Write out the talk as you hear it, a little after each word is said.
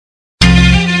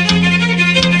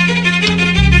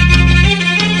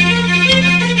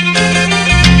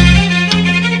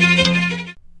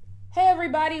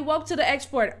everybody. Welcome to the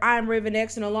Export. I'm Raven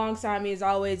X, and alongside me, as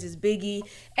always, is Biggie,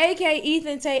 a.k.a.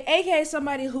 Ethan Tate, a.k.a.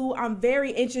 somebody who I'm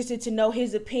very interested to know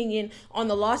his opinion on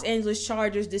the Los Angeles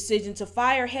Chargers' decision to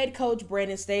fire head coach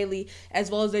Brandon Staley,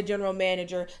 as well as their general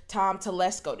manager, Tom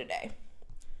Telesco, today.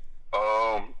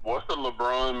 What's the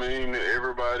LeBron meme that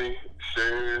everybody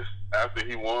shares after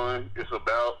he won? It's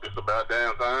about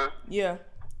damn time. Yeah.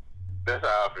 That's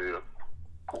how I feel.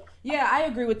 Yeah, I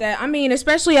agree with that. I mean,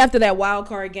 especially after that wild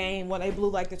card game when they blew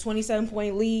like the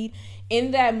 27-point lead.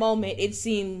 In that moment, it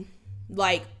seemed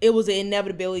like it was an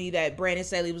inevitability that Brandon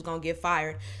Staley was going to get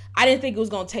fired. I didn't think it was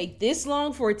going to take this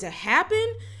long for it to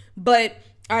happen, but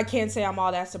I can't say I'm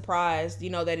all that surprised,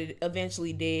 that it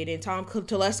eventually did. And Tom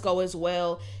Telesco as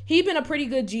well. He's been a pretty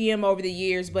good GM over the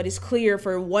years, but it's clear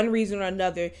for one reason or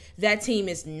another that team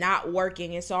is not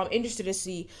working. And so I'm interested to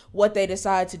see what they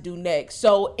decide to do next.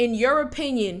 So in your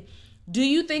opinion, do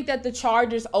you think that the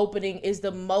Chargers opening is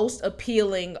the most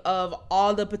appealing of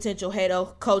all the potential head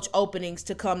coach openings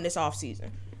to come this offseason?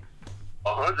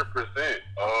 100%.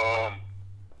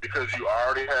 Because you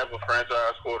already have a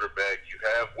franchise quarterback, you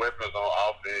have weapons on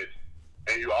offense,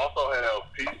 and you also have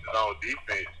pieces on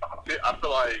defense. I feel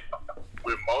like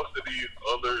with most of these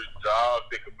other jobs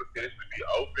that could potentially be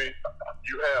open,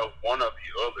 you have one or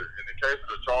the other. In the case of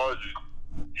the Chargers,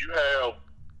 you have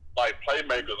like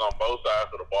playmakers on both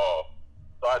sides of the ball.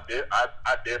 So I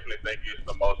definitely think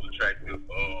it's the most attractive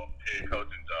head coaching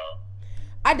job.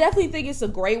 I definitely think it's a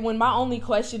great one. My only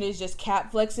question is just cap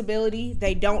flexibility.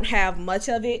 They don't have much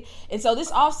of it. And so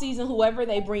this offseason, whoever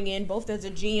they bring in, both as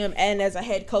a GM and as a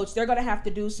head coach, they're going to have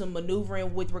to do some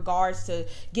maneuvering with regards to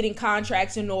getting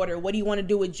contracts in order. What do you want to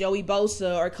do with Joey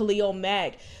Bosa or Khalil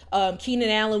Mack? Keenan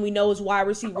Allen, we know, is wide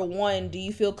receiver 1. Do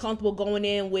you feel comfortable going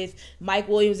in with Mike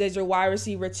Williams as your wide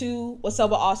receiver 2? What's up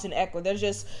with Austin Eckler? There's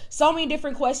just so many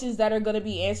different questions that are going to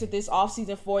be answered this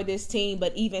offseason for this team.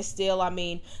 But even still, I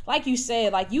mean, like you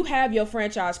said, like you have your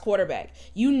franchise quarterback.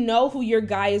 You know who your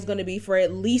guy is going to be for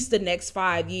at least the next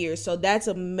 5 years. So that's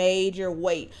a major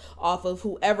weight off of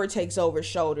whoever takes over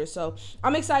shoulders. So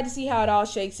I'm excited to see how it all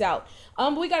shakes out.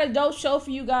 We got a dope show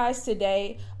for you guys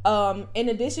today. In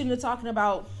addition to talking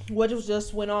about what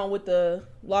just went on with the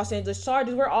Los Angeles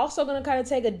Chargers, we're also going to kind of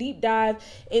take a deep dive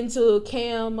into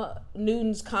Cam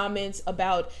Newton's comments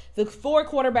about the 4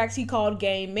 quarterbacks he called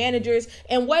game managers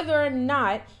and whether or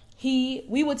not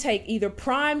we would take either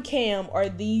prime Cam or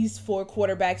these 4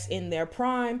 quarterbacks in their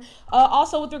prime.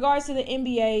 Also, with regards to the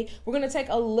NBA, we're going to take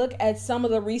a look at some of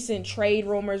the recent trade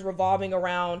rumors revolving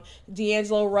around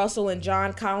D'Angelo Russell and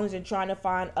John Collins and trying to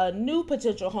find a new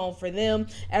potential home for them,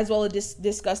 as well as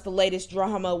discuss the latest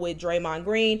drama with Draymond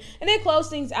Green, and then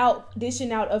close things out,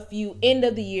 dishing out a few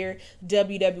end-of-the-year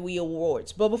WWE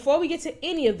awards. But before we get to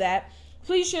any of that,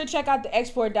 please sure to check out the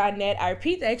export.net. I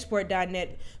repeat, the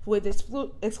export.net with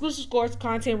exclusive sports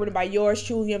content written by yours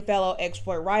truly and fellow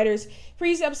export writers.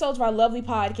 Previous episodes of our lovely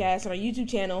podcast on our YouTube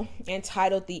channel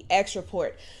entitled The X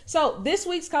Report. So this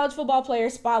week's college football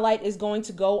player spotlight is going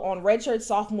to go on redshirt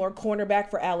sophomore cornerback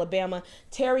for Alabama,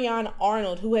 Terrion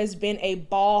Arnold, who has been a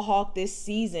ball hawk this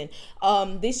season.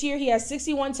 This year he has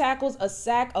 61 tackles, a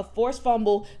sack, a forced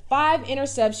fumble, 5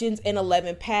 interceptions, and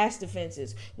 11 pass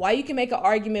defenses. While you can make an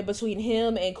argument between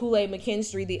him and Kool-Aid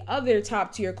McKinstry, the other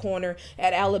top-tier corner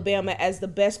at Alabama, as the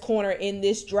best corner in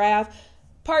this draft,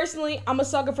 personally, I'm a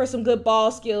sucker for some good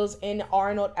ball skills, and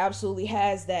Arnold absolutely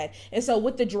has that. And so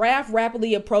with the draft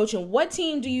rapidly approaching, what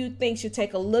team do you think should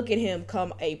take a look at him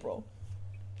come April?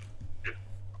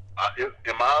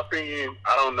 In my opinion,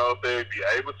 I don't know if they'd be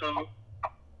able to,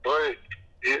 but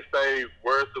if they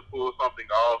were to pull something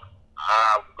off,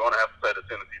 I'm going to have to say the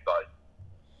Tennessee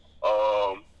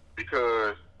Titans.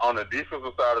 Because on the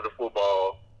defensive side of the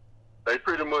football, they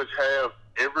pretty much have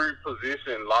every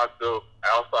position locked up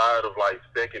outside of like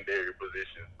secondary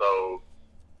positions. So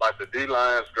like the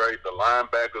D-line's great, the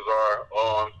linebackers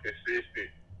are consistent,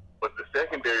 but the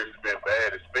secondary has been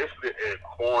bad, especially at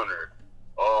corner.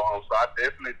 So I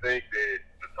definitely think that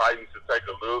the Titans should take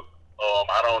a look.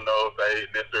 I don't know if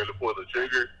they necessarily pull the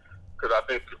trigger because I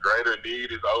think the greater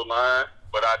need is O-line,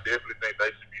 but I definitely think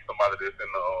they should be somebody that's in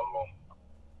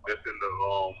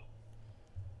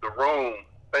the room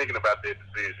thinking about that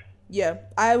decision. Yeah,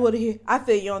 I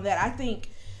feel you on that.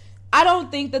 I don't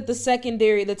think that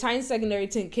the Titans secondary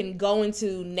can go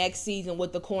into next season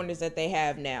with the corners that they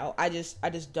have now. I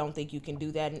just don't think you can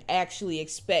do that and actually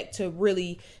expect to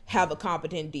really have a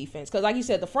competent defense. Because like you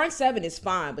said, the front 7 is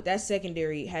fine, but that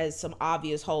secondary has some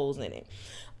obvious holes in it.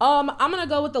 I'm going to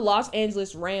go with the Los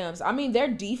Angeles Rams. I mean, their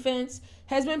defense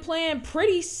has been playing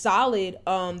pretty solid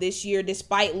this year,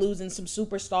 despite losing some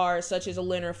superstars such as a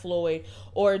Leonard Floyd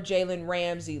or Jalen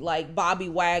Ramsey, like Bobby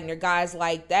Wagner, guys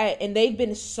like that. And they've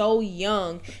been so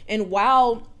young. And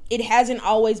while it hasn't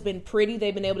always been pretty,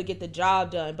 they've been able to get the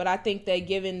job done. But I think that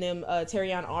giving them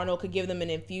Terrion Arnold could give them an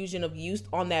infusion of youth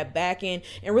on that back end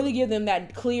and really give them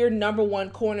that clear number one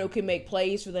corner who can make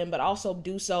plays for them, but also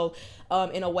do so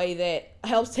in a way that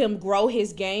helps him grow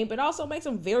his game, but also makes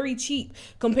him very cheap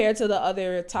compared to the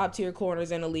other top tier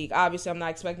corners in the league. Obviously, I'm not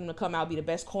expecting him to come out and be the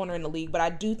best corner in the league, but I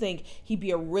do think he'd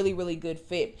be a really, really good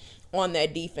fit on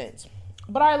that defense.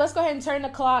 But all right, let's go ahead and turn the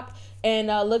clock and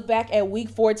look back at Week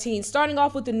 14, starting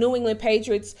off with the New England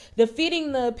Patriots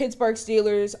defeating the Pittsburgh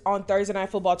Steelers on Thursday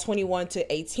Night Football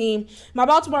 21-18. My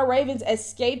Baltimore Ravens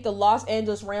escaped the Los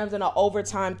Angeles Rams in an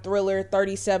overtime thriller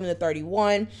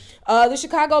 37-31. The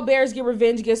Chicago Bears get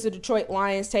revenge against the Detroit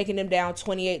Lions, taking them down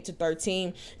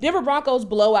 28-13. Denver Broncos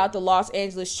blow out the Los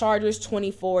Angeles Chargers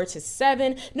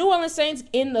 24-7. New Orleans Saints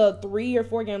in the 3 or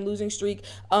 4 game losing streak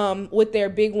with their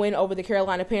big win over the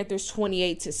Carolina Panthers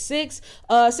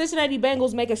 28-6. Cincinnati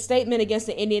Bengals make a statement against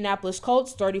the Indianapolis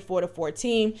Colts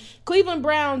 34-14. Cleveland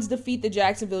Browns defeat the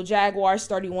Jacksonville Jaguars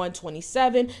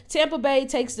 31-27. Tampa Bay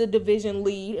takes the division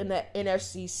lead in the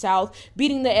NFC South,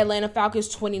 beating the Atlanta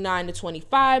Falcons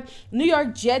 29-25. New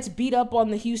York Jets beat up on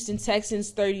the Houston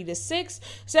Texans 30-6.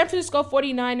 San Francisco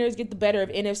 49ers get the better of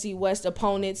NFC West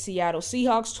opponent Seattle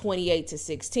Seahawks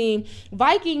 28-16.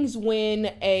 Vikings win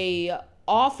a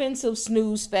offensive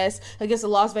snooze fest against the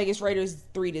Las Vegas Raiders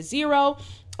 3-0.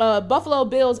 Buffalo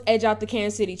Bills edge out the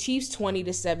Kansas City Chiefs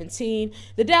 20-17.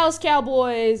 The Dallas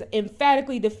Cowboys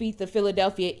emphatically defeat the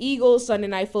Philadelphia Eagles Sunday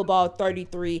Night Football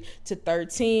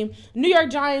 33-13. New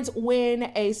York Giants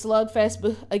win a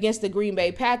slugfest against the Green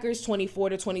Bay Packers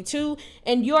 24-22.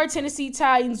 And your Tennessee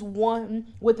Titans won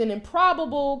with an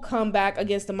improbable comeback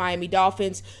against the Miami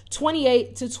Dolphins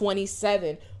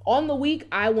 28-27. On the week,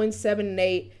 I went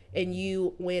 7-8. And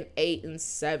you went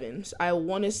 8-7. So I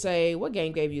want to say, what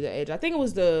game gave you the edge? I think it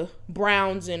was the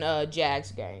Browns and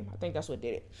Jags game. I think that's what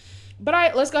did it. But all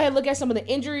right, let's go ahead and look at some of the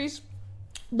injuries.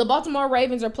 The Baltimore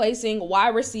Ravens are placing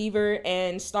wide receiver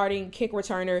and starting kick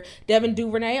returner Devin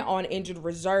Duvernay on injured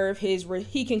reserve.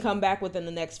 He can come back within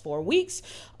the next 4 weeks.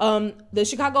 The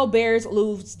Chicago Bears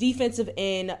lose defensive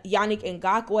end Yannick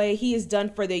Ngakoue. He is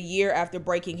done for the year after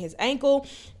breaking his ankle.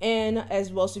 And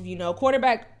as most of you know,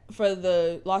 quarterback for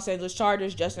the Los Angeles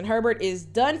Chargers, Justin Herbert, is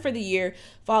done for the year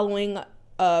following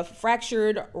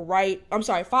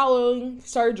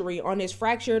surgery on his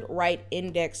fractured right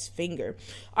index finger.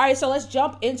 All right, so let's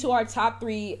jump into our top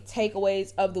 3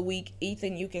 takeaways of the week.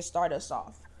 Ethan, you can start us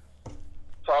off.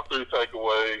 Top 3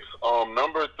 takeaways.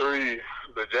 Number 3,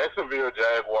 the Jacksonville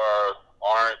Jaguars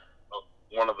aren't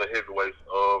one of the heavyweights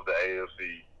of the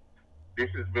AFC. This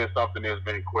has been something that's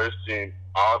been questioned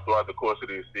all throughout the course of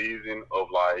this season of,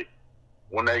 like,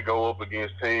 when they go up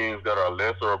against teams that are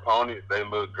lesser opponents, they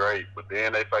look great. But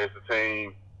then they face a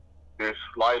team that's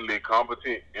slightly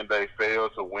competent, and they fail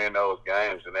to win those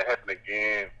games. And that happened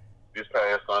again this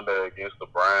past Sunday against the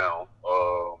Browns.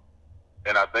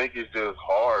 And I think it's just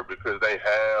hard because they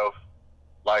have,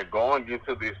 like, going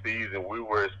into this season, we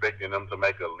were expecting them to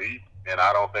make a leap, and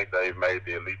I don't think they've made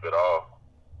their leap at all.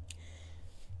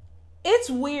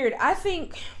 It's weird. I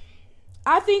think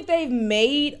they've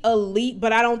made a leap,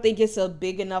 but I don't think it's a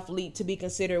big enough leap to be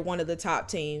considered one of the top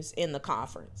teams in the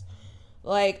conference.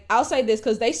 Like, I'll say this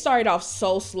because they started off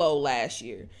so slow last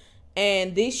year.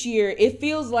 And this year, it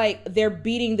feels like they're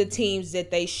beating the teams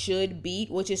that they should beat,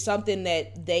 which is something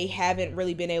that they haven't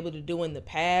really been able to do in the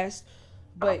past.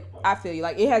 But I feel you.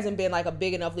 Like, it hasn't been, like, a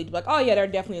big enough lead to be like, oh, yeah, they're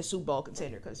definitely a Super Bowl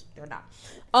contender, because they're not.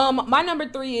 My number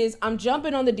 3 is I'm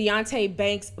jumping on the Deonte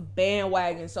Banks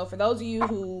bandwagon. So for those of you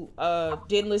who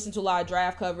didn't listen to a lot of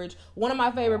draft coverage, one of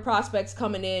my favorite prospects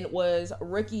coming in was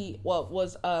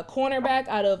cornerback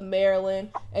out of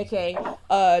Maryland, aka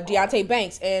Deonte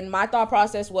Banks. And my thought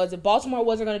process was if Baltimore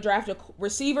wasn't going to draft a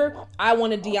receiver, I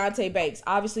wanted Deonte Banks.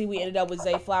 Obviously, we ended up with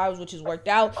Zay Flowers, which has worked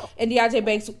out. And Deonte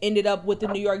Banks ended up with the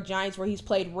New York Giants, where he's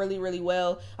played really, really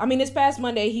well. I mean, this past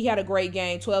Monday, he had a great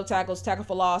game. 12 tackles, tackle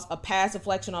for loss, a pass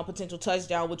deflection on potential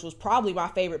touchdown, which was probably my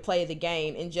favorite play of the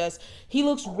game. And just, he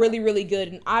looks really, really good.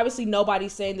 And obviously,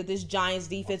 nobody's saying that this Giants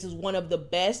defense is one of the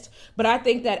best. But I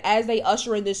think that as they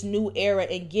usher in this new era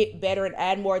and get better and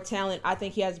add more talent, I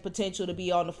think he has the potential to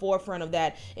be on the forefront of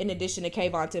that, in addition to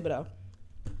Kayvon Thibodeau.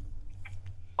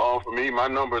 For me, my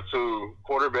number 2,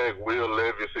 quarterback Will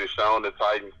Levis has shown the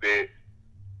Titans that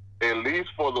at least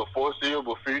for the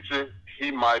foreseeable future,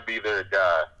 he might be their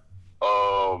guy.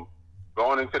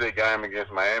 Going into the game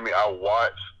against Miami, I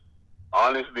watched,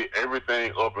 honestly,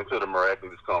 everything up until the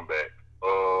miraculous comeback.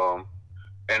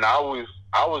 And I was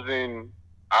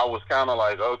kind of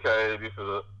like, okay,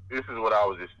 this is what I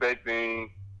was expecting.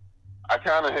 I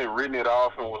kind of had written it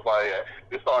off and was like,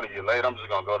 it's starting to get late. I'm just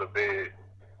gonna go to bed.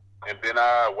 And then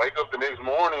I wake up the next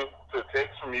morning to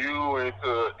text from you and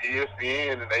to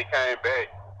ESPN, and they came back.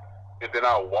 And then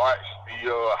I watched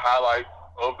the highlights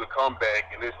of the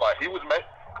comeback, and it's like he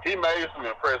made some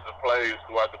impressive plays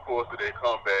throughout the course of that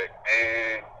comeback.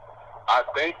 And I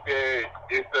think that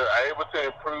if they're able to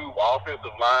improve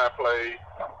offensive line play,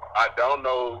 I don't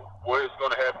know what's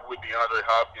going to happen with DeAndre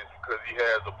Hopkins because he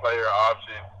has a player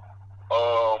option.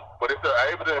 But if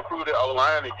they're able to improve the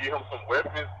O-line and give him some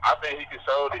weapons, I think he can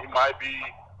show that he might be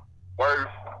worth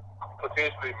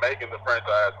potentially making the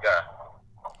franchise guy.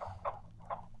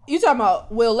 You talking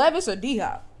about Will Levis or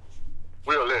D-Hop?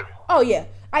 Will Levis. Oh, yeah.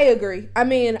 I agree. I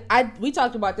mean, we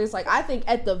talked about this. Like, I think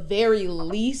at the very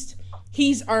least,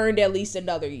 he's earned at least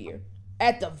another year.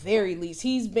 At the very least.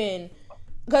 He's been...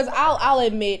 Because I'll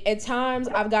admit, at times,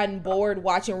 I've gotten bored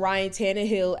watching Ryan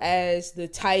Tannehill as the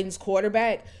Titans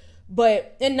quarterback.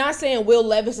 But, and not saying Will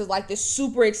Levis is like this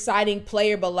super exciting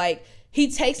player, but like,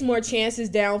 he takes more chances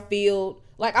downfield.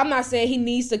 Like, I'm not saying he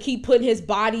needs to keep putting his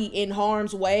body in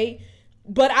harm's way.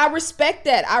 But I respect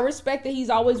that. I respect that he's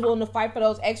always willing to fight for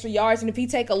those extra yards. And if he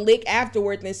take a lick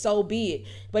afterward, then so be it.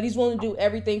 But he's willing to do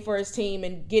everything for his team.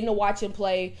 And getting to watch him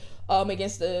play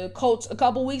against the Colts a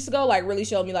couple weeks ago, like, really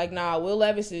showed me, like, nah, Will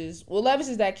Levis is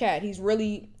that cat. He's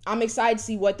really, I'm excited to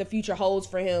see what the future holds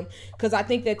for him, because I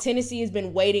think that Tennessee has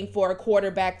been waiting for a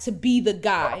quarterback to be the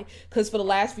guy, because for the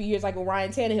last few years, like with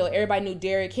Ryan Tannehill, everybody knew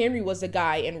Derrick Henry was the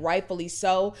guy, and rightfully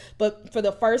so, but for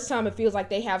the first time, it feels like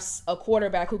they have a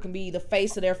quarterback who can be the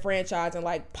face of their franchise and,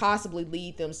 like, possibly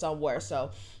lead them somewhere,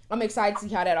 so I'm excited to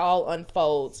see how that all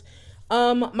unfolds.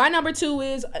 My number 2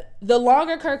 is the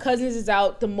longer Kirk Cousins is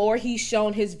out, the more he's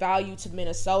shown his value to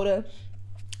Minnesota.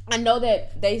 I know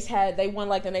that they won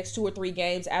like the next 2 or 3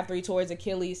 games after he tore his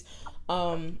Achilles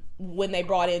when they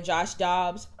brought in Josh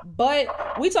Dobbs.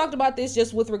 But we talked about this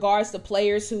just with regards to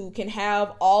players who can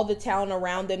have all the talent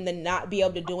around them and not be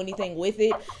able to do anything with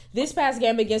it. This past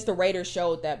game against the Raiders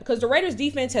showed that, because the Raiders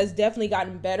defense has definitely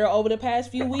gotten better over the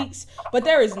past few weeks, but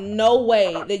there is no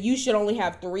way that you should only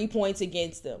have 3 points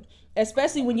against them,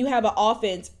 especially when you have an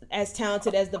offense as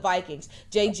talented as the Vikings.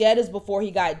 Jay Jettis before he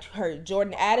got hurt.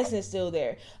 Jordan Addison's still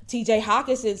there. TJ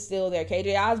Hawkinson's still there.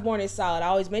 KJ Osborne is solid. I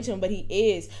always mention him, but he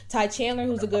is. Ty Chandler,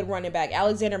 who's a good running back.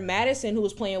 Alexander Madison, who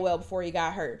was playing well before he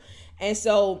got hurt. And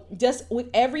so just with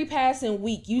every passing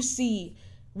week, you see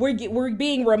we're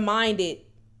being reminded,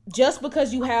 just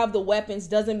because you have the weapons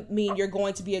doesn't mean you're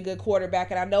going to be a good quarterback.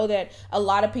 And I know that a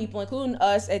lot of people, including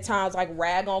us at times, like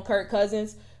rag on Kirk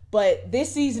Cousins, but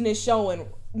this season is showing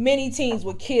many teams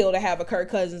would kill to have a Kirk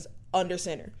Cousins under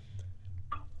center.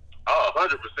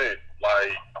 100%.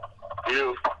 Like,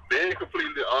 if being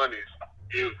completely honest,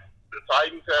 if the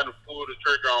Titans hadn't pulled the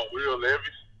trigger on Will Levis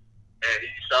and he's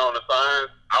shown the signs,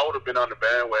 I would have been on the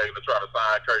bandwagon to try to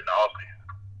sign Kirk in the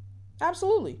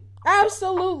offseason.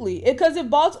 Absolutely. Because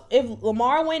if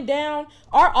Lamar went down,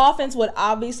 our offense would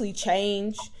obviously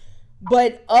change.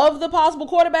 But of the possible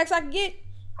quarterbacks I could get,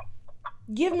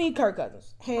 give me Kirk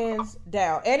Cousins, hands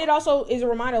down. And it also is a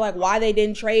reminder, like, why they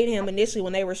didn't trade him initially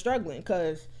when they were struggling,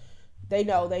 because they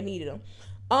know they needed him.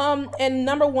 And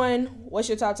number 1, what's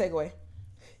your top takeaway?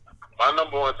 My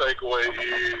number 1 takeaway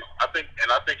is, I think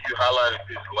you highlighted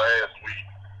this last week,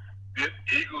 this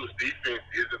Eagles defense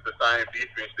isn't the same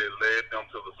defense that led them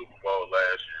to the Super Bowl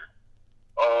last year.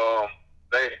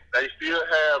 They still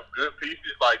have good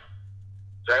pieces like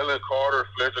Jalen Carter,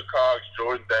 Fletcher Cox,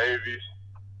 Jordan Davis,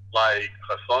 like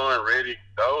Hassan Reddick.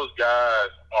 Those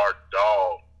guys are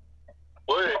dogs.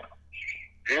 But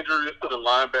injuries to the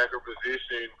linebacker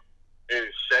position and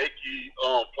shaky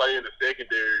play in the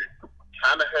secondary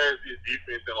kind of has this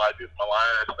defense in like this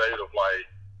malign state of like,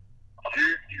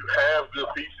 you have good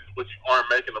pieces, but you aren't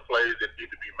making the plays that need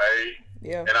to be made.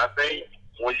 Yeah. And I think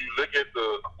when you look at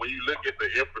the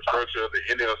infrastructure of the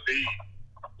NFC,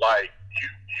 like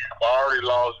you've already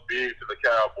lost big to the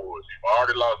Cowboys. You've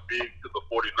already lost big to the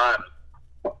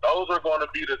 49ers. Those are going to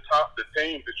be the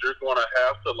teams that you're going to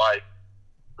have to like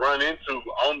run into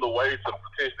on the way to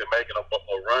potentially making a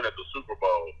run at the Super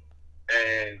Bowl.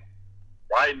 And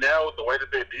right now, with the way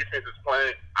that their defense is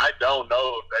playing, I don't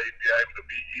know if they'd be able to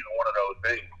beat either one of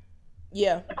those things.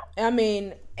 Yeah, I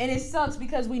mean, and it sucks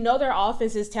because we know their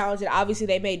offense is talented. Obviously,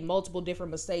 they made multiple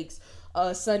different mistakes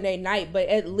Sunday night, but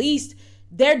at least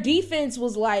their defense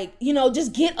was like,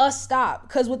 just get us stopped.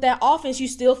 Because with that offense, you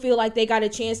still feel like they got a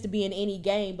chance to be in any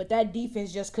game, but that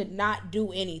defense just could not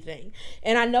do anything.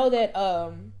 And I know that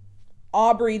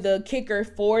Aubrey, the kicker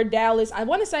for Dallas. I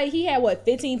want to say he had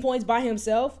 15 points by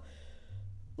himself.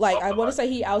 Like, I want to say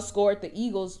he outscored the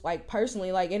Eagles, like,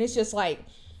 personally. Like, and it's just like,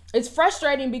 it's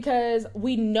frustrating because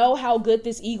we know how good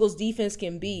this Eagles defense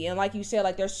can be. And like you said,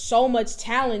 like, there's so much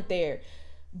talent there.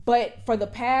 But for the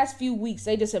past few weeks,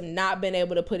 they just have not been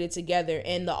able to put it together.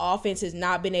 And the offense has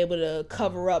not been able to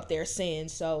cover up their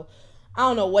sins. So, I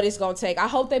don't know what it's going to take. I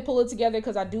hope they pull it together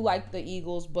because I do like the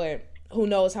Eagles. But who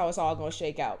knows how it's all going to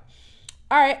shake out.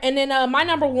 All right, and then my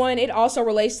number one, it also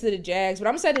relates to the Jags, but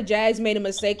I'm going to say the Jags made a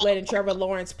mistake letting Trevor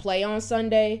Lawrence play on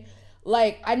Sunday.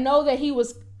 Like, I know that he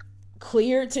was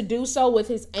cleared to do so with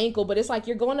his ankle, but it's like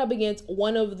you're going up against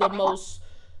one of the most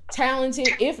talented,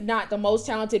 if not the most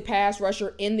talented pass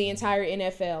rusher in the entire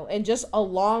NFL. And just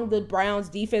along the Browns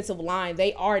defensive line,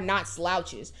 they are not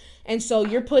slouches. And so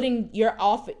you're putting your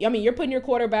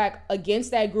quarterback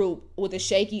against that group with a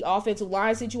shaky offensive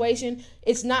line situation.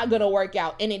 It's not going to work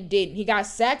out. And it didn't. He got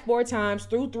sacked 4 times,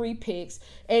 threw 3 picks.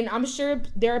 And I'm sure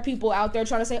there are people out there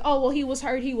trying to say, oh, well, he was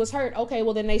hurt. Okay,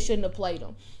 well, then they shouldn't have played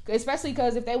him. Especially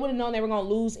because if they would have known they were going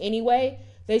to lose anyway,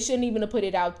 they shouldn't even have put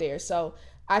it out there. So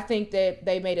I think that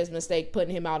they made a mistake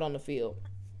putting him out on the field.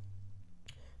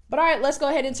 But all right, let's go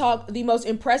ahead and talk the most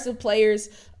impressive players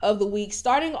of the week.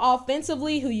 Starting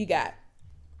offensively, who you got?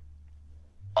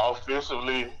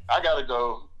 Offensively, I got to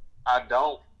go. I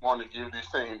don't want to give this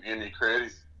team any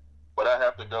credit, but I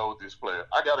have to go with this player.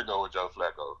 I got to go with Joe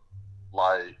Flacco.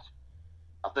 Like,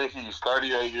 I think he's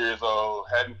 38 years old,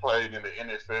 hadn't played in the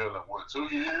NFL in,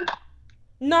 2 years?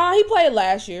 No, he played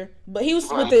last year, but he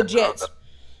was with the Jets.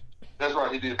 That's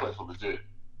right, he did play for the Jets.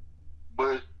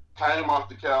 But came off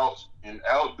the couch and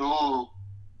outdueled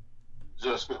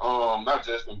Trevor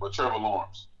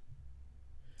Lawrence.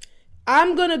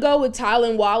 I'm going to go with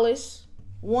Tylan Wallace.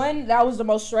 One, that was the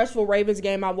most stressful Ravens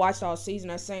game I watched all season.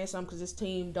 That's saying something because this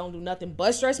team don't do nothing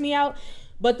but stress me out.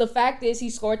 But the fact is he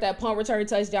scored that punt return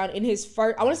touchdown in his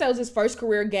first, I want to say it was his first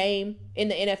career game in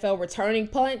the NFL returning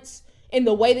punts. And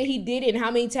the way that he did it and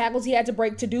how many tackles he had to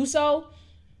break to do so.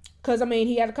 Because,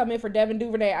 he had to come in for Devin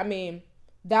Duvernay.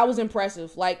 That was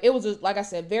impressive. Like, it was, like I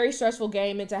said, very stressful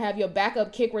game. And to have your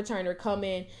backup kick returner come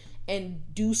in and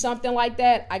do something like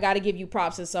that, I got to give you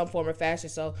props in some form or fashion.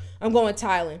 So, I'm going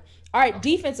Tylan. All right,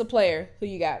 defensive player, who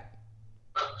you got?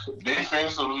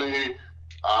 Defensively,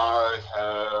 I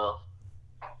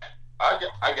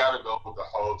got to go with the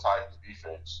whole Titans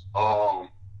defense.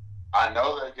 I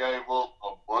know they gave up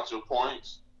a bunch of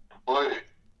points, but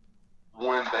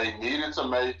when they needed to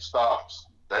make stops,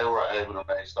 they were able to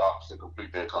make stops to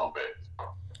complete their comeback.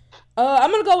 I'm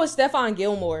going to go with Stephon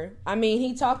Gilmore.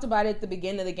 He talked about it at the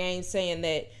beginning of the game saying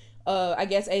that I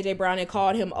guess A.J. Brown had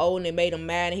called him old and it made him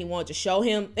mad and he wanted to show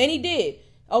him. And he did.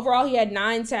 Overall, he had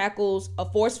 9 tackles, a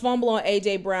forced fumble on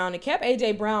A.J. Brown. It kept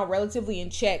A.J. Brown relatively in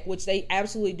check, which they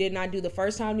absolutely did not do the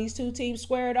first time these two teams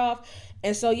squared off.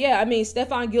 And so, yeah,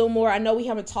 Stephon Gilmore, I know we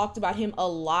haven't talked about him a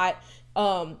lot.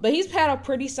 But he's had a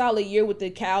pretty solid year with the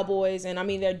Cowboys, and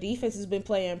their defense has been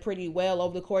playing pretty well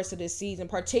over the course of this season,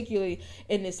 particularly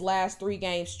in this last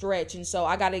 3-game stretch. And so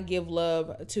I got to give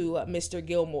love to Mr.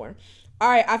 Gilmore. All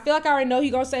right, I feel like I already know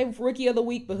he's going to say Rookie of the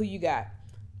Week, but who you got?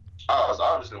 It's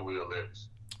obviously Will Levis.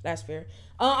 That's fair.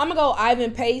 I'm going to go Ivan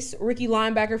Pace, rookie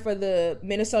linebacker for the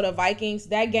Minnesota Vikings.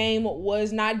 That game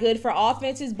was not good for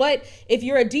offenses, but if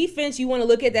you're a defense, you want to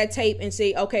look at that tape and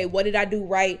say, okay, what did I do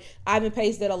right? Ivan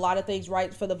Pace did a lot of things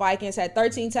right for the Vikings, had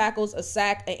 13 tackles, a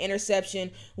sack, an interception,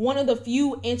 one of the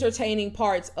few entertaining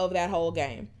parts of that whole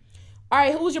game. All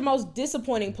right, who was your most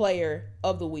disappointing player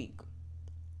of the week?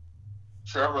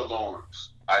 Trevor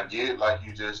Lawrence. I get, like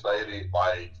you just stated,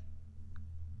 like,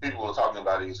 people were talking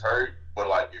about he's hurt. But,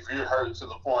 like, if you're hurt to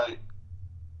the point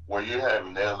where you're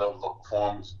having that level of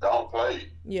performance, don't play.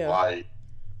 Yeah. Like,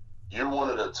 you're one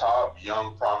of the top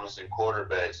young, promising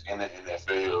quarterbacks in the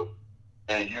NFL,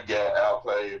 and you got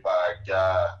outplayed by a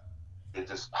guy that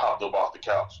just hopped up off the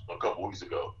couch a couple weeks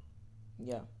ago.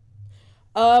 Yeah.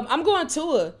 I'm going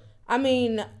Tua.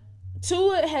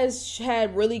 Tua has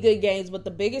had really good games, but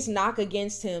the biggest knock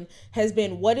against him has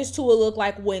been, what does Tua look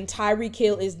like when Tyreek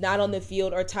Hill is not on the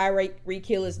field or Tyreek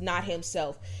Hill is not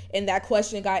himself? And that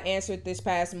question got answered this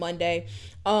past Monday.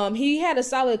 He had a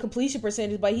solid completion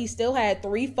percentage, but he still had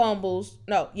 3 fumbles.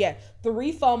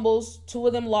 3 fumbles. 2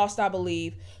 of them lost, I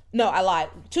believe. No, I lied.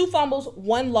 2 fumbles,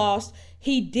 1 lost.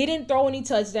 He didn't throw any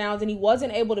touchdowns, and he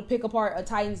wasn't able to pick apart a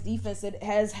Titans defense that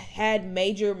has had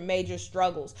major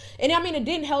struggles. And I mean, it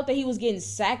didn't help that he was getting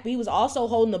sacked, but he was also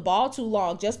holding the ball too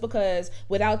long, just because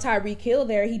without Tyreek Hill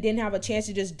there, he didn't have a chance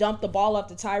to just dump the ball up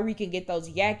to Tyreek and get those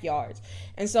yak yards.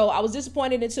 And so I was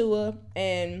disappointed in Tua,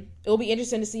 and it'll be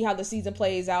interesting to see how the season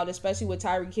plays out, especially with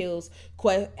Tyreek Hill's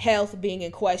health being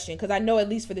in question, because I know at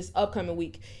least for this upcoming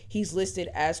week, he's listed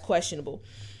as questionable.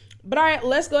 But all right,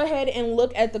 let's go ahead and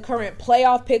look at the current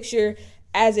playoff picture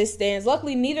as it stands.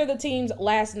 Luckily, neither of the teams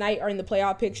last night are in the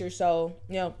playoff picture, so,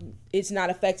 it's not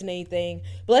affecting anything.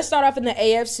 But let's start off in the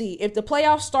AFC. If the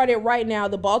playoffs started right now,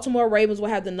 the Baltimore Ravens will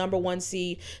have the number 1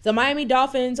 seed. The Miami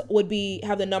Dolphins would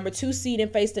have the number 2 seed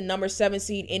and face the number 7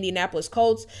 seed Indianapolis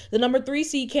Colts. The number 3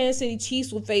 seed Kansas City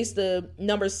Chiefs will face the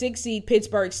number 6 seed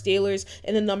Pittsburgh Steelers.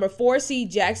 And the number 4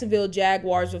 seed Jacksonville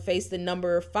Jaguars will face the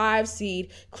number 5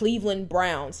 seed Cleveland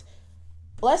Browns.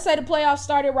 Let's say the playoffs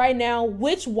started right now.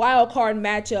 Which wild card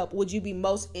matchup would you be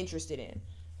most interested in?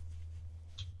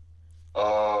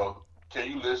 Can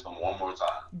you list them one more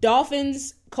time?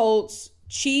 Dolphins, Colts,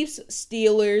 Chiefs,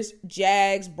 Steelers,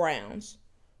 Jags, Browns.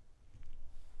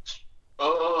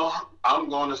 I'm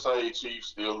going to say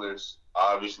Chiefs, Steelers.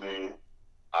 Obviously,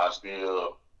 I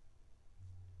still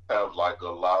have like a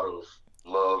lot of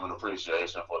love and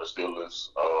appreciation for the Steelers.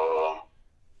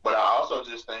 But I also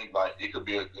just think like it could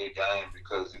be a good game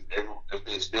because if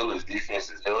the Steelers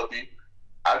defense is healthy,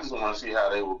 I just want to see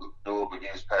how they will do up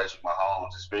against Patrick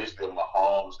Mahomes, especially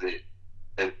Mahomes that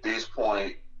at this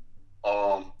point,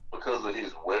 because of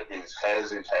his weapons,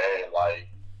 hasn't had like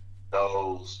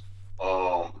those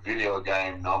video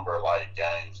game number like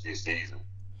games this season.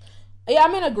 Yeah,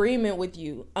 I'm in agreement with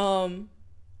you.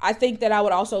 I think that I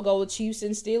would also go with Chiefs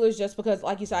and Steelers just because,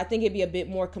 like you said, I think it'd be a bit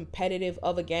more competitive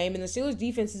of a game. And the Steelers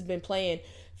defense has been playing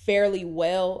fairly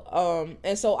well.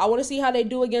 And so I want to see how they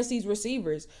do against these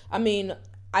receivers. I mean,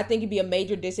 I think it'd be a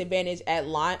major disadvantage at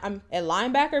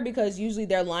linebacker because usually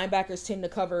their linebackers tend to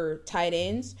cover tight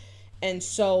ends. And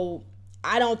so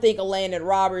I don't think a Landon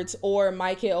Roberts or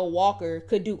Michael Walker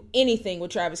could do anything with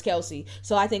Travis Kelce.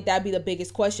 So I think that'd be the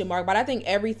biggest question mark. But I think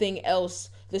everything else,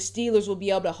 the Steelers will be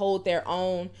able to hold their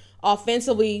own.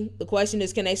 Offensively, the question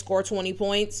is, can they score 20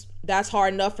 points? That's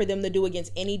hard enough for them to do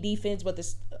against any defense, but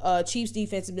the Chiefs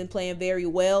defense has been playing very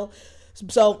well.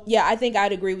 So, yeah, I think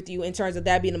I'd agree with you in terms of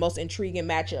that being the most intriguing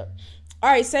matchup. All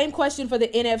right, same question for the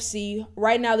NFC.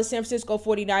 Right now, the San Francisco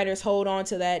 49ers hold on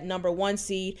to that number 1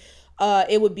 seed.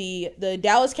 It would be the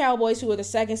Dallas Cowboys, who are the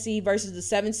 2nd seed, versus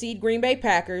the 7th seed Green Bay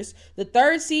Packers, the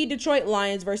 3rd seed Detroit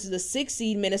Lions versus the 6th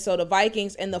seed Minnesota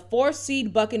Vikings, and the 4th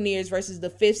seed Buccaneers versus the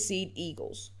 5th seed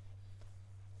Eagles.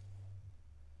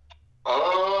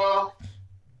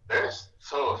 That's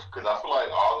tough because I feel like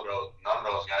none of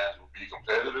those games would be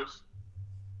competitive.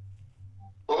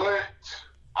 But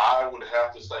I would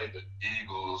have to say the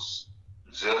Eagles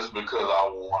just because I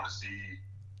want to see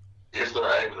if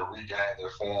they're able to regain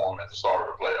their form at the start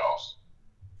of the playoffs.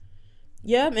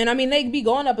 Yeah, and I mean, they'd be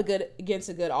going up against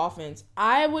a good offense.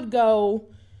 I think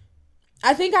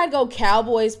I'd go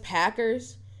Cowboys,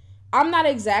 Packers. I'm not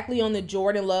exactly on the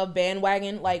Jordan Love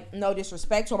bandwagon, like, no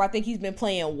disrespect to him. I think he's been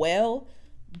playing well.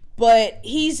 But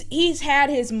he's had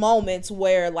his moments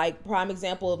where, like, prime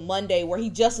example of Monday, where he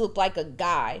just looked like a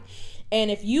guy. And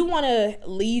if you want to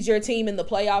lead your team in the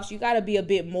playoffs, you got to be a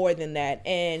bit more than that.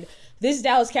 And this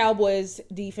Dallas Cowboys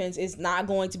defense is not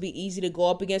going to be easy to go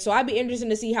up against. So I'd be interested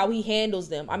to see how he handles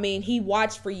them. I mean, he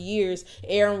watched for years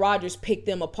Aaron Rodgers pick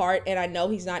them apart. And I know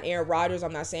he's not Aaron Rodgers.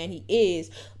 I'm not saying he is.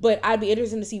 But I'd be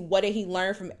interested to see what did he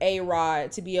learn from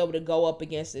A-Rod to be able to go up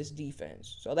against this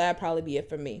defense. So that'd probably be it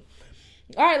for me.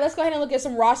 All right, let's go ahead and look at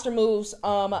some roster moves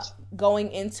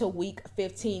going into Week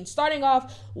 15. Starting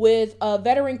off with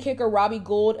veteran kicker Robbie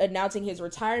Gould announcing his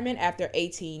retirement after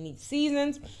 18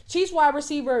 seasons. Chiefs wide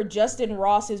receiver Justin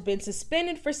Ross has been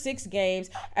suspended for 6 games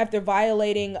after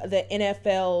violating the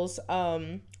NFL's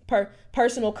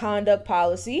personal conduct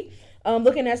policy.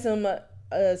 Looking at some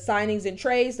signings and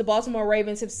trades, the Baltimore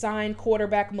Ravens have signed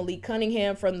quarterback Malik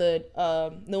Cunningham from the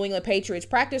New England Patriots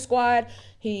practice squad.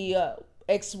 He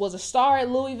was a star at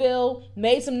Louisville,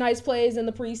 made some nice plays in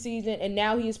the preseason, and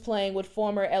now he is playing with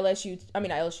former Louisville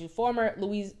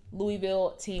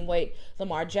teammate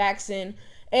Lamar Jackson.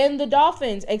 And the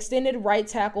Dolphins extended right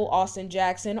tackle Austin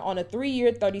Jackson on a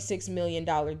 3-year, $36 million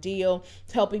deal,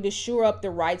 helping to shore up the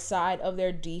right side of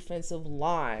their defensive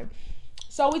line.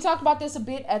 So we talked about this a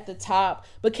bit at the top,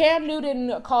 but Cam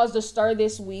Newton caused a stir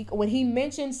this week when he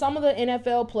mentioned some of the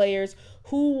NFL players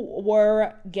who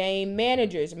were game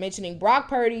managers, mentioning Brock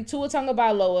Purdy, Tua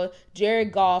Tagovailoa,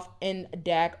 Jared Goff, and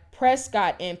Dak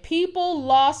Prescott, and people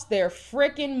lost their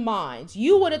freaking minds.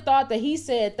 You would have thought that he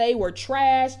said they were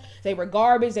trash, they were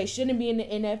garbage, they shouldn't be in the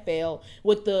NFL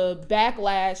with the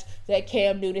backlash that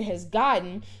Cam Newton has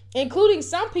gotten, including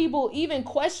some people even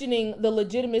questioning the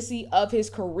legitimacy of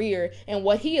his career and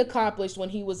what he accomplished when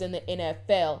he was in the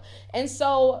NFL. And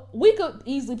so we could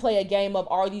easily play a game of,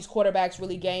 are these quarterbacks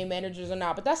really game managers or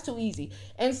not? But that's too easy.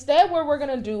 Instead, what we're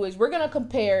going to do is we're going to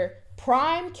compare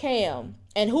prime Cam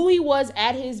and who he was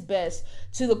at his best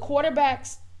to the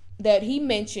quarterbacks that he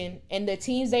mentioned and the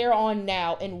teams they are on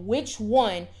now, and which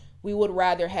one we would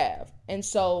rather have. And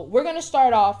so we're going to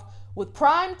start off with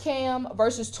prime Cam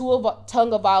versus Tua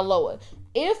Tagovailoa.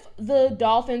 If the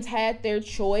Dolphins had their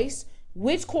choice,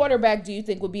 which quarterback do you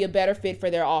think would be a better fit for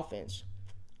their offense?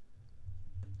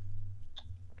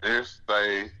 If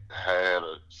they had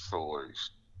a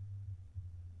choice,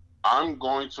 I'm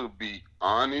going to be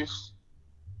honest.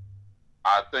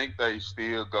 I think they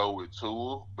still go with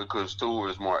Tua because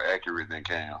Tua is more accurate than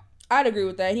Cam. I'd agree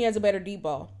with that. He has a better deep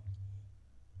ball.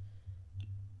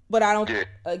 But I don't,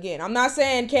 again, I'm not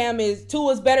saying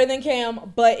Tua's better than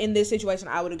Cam, but in this situation,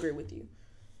 I would agree with you.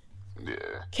 Yeah.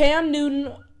 Cam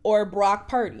Newton or Brock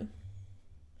Purdy?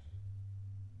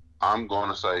 I'm going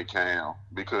to say Cam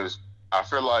because I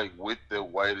feel like with the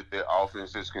way that their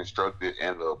offense is constructed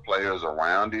and the players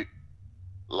around it,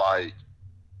 like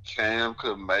Cam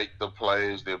could make the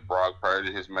plays that Brock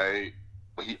Purdy has made,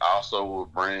 but he also will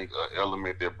bring an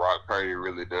element that Brock Purdy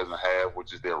really doesn't have,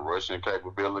 which is their rushing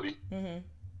capability. Mm-hmm.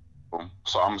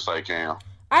 So I'm going to say Cam.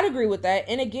 I'd agree with that.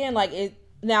 And again,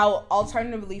 now,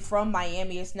 alternatively from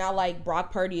Miami, it's not like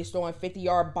Brock Purdy is throwing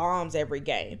 50-yard bombs every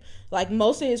game. Like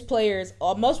most of his players,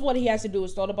 most of what he has to do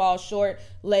is throw the ball short,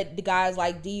 let the guys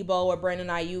like Debo or Brandon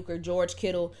Ayuk or George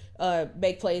Kittle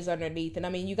make plays underneath. And I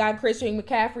mean, you got Christian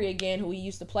McCaffrey again, who he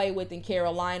used to play with in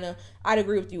Carolina. I'd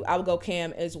agree with you. I would go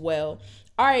Cam as well.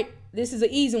 All right, this is an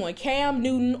easy one. Cam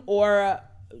Newton or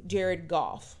Jared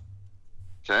Goff?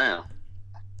 Cam.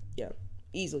 Yeah,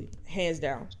 easily, hands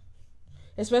down.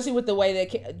 Especially with the way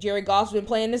that Jared Goff's been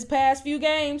playing this past few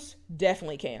games,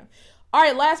 definitely Cam. All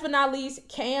right, last but not least,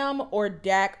 Cam or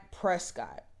Dak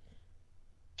Prescott?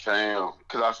 Cam,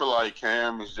 because I feel like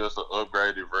Cam is just an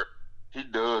upgraded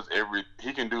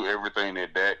he can do everything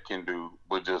that Dak can do,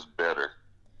 but just better.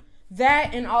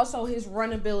 That and also his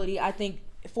run ability, I think,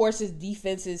 forces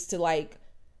defenses to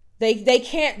They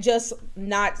can't just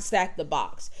not stack the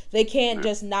box. They can't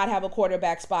just not have a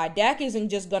quarterback spy. Dak isn't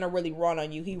just going to really run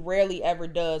on you. He rarely ever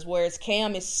does. Whereas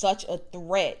Cam is such a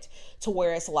threat to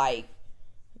where it's like,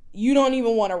 you don't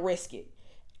even want to risk it.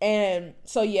 And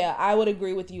so, yeah, I would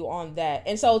agree with you on that.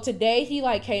 And so today he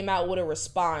came out with a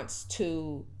response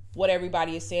to what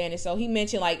everybody is saying. And so he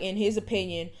mentioned in his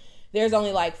opinion, there's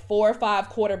only 4 or 5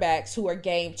 quarterbacks who are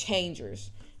game changers.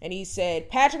 And he said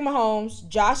Patrick Mahomes,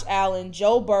 Josh Allen,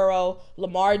 Joe Burrow,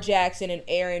 Lamar Jackson, and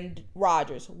Aaron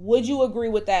Rodgers. Would you agree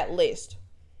with that list?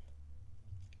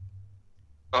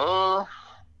 I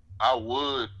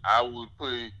would. I would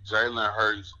put Jalen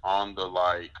Hurts on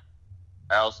the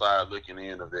outside looking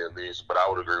in of that list, but I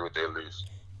would agree with that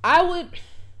list. I would.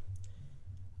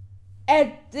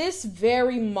 At this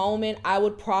very moment, I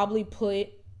would probably put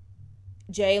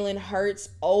Jalen Hurts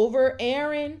over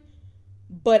Aaron.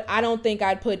 But I don't think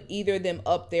I'd put either of them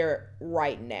up there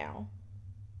right now.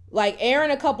 Aaron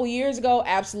a couple years ago,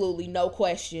 absolutely, no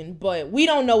question. But we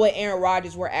don't know what Aaron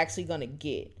Rodgers we're actually going to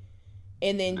get.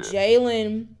 And then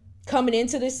Jalen coming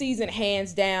into the season,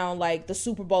 hands down, the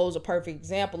Super Bowl is a perfect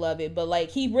example of it. But,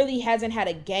 he really hasn't had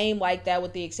a game like that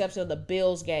with the exception of the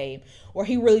Bills game where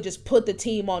he really just put the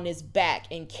team on his back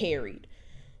and carried.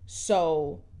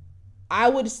 So I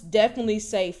would definitely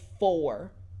say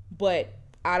 4, but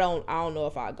I don't know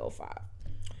if I'd go 5.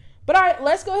 But all right,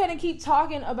 let's go ahead and keep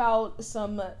talking about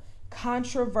some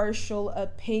controversial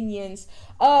opinions.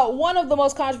 One of the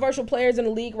most controversial players in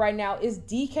the league right now is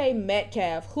DK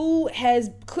Metcalf, who has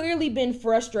clearly been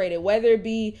frustrated, whether it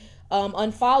be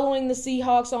unfollowing the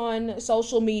Seahawks on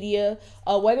social media,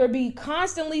 whether it be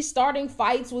constantly starting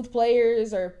fights with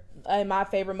players or in my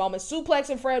favorite moment,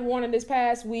 suplexing Fred Warner this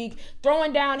past week,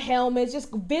 throwing down helmets,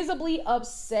 just visibly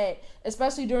upset,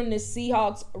 especially during this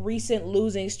Seahawks recent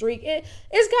losing streak. It's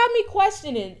got me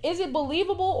questioning, is it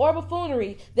believable or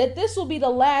buffoonery that this will be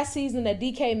the last season that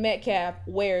DK Metcalf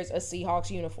wears a Seahawks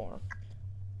uniform?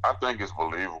 I think it's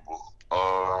believable.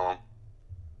 From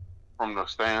the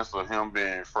stance of him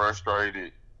being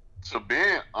frustrated, to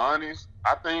being honest,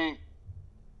 I think,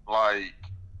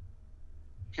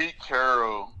 Pete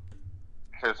Carroll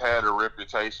has had a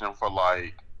reputation for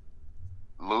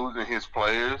losing his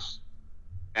players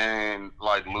and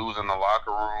losing the locker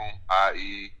room,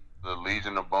 i.e. the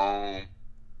Legion of Boom,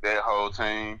 that whole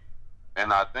team.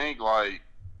 And I think, like,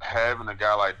 having a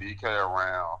guy like DK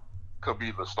around could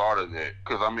be the start of that.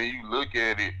 Because, I mean, you look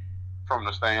at it from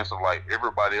the stance of, like,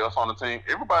 everybody else on the team.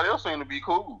 Everybody else seemed to be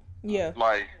cool. Yeah.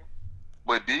 Like,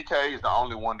 but DK is the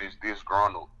only one that's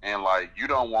disgruntled. And, like, you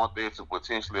don't want that to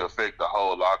potentially affect the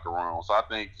whole locker room. So I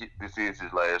think this is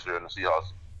his last year in the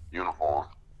Seahawks uniform.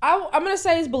 I'm going to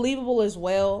say it's believable as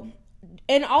well.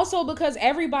 And also because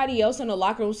everybody else in the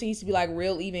locker room seems to be, like,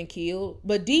 real even keeled.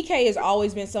 But DK has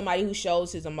always been somebody who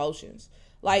shows his emotions.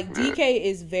 Like, DK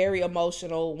is very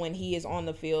emotional when he is on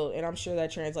the field, and I'm sure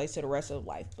that translates to the rest of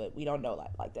life, but we don't know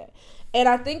like that. And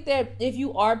I think that if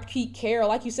you are Pete Carroll,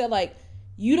 like you said, like,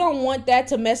 you don't want that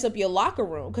to mess up your locker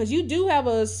room because you do have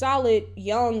a solid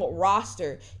young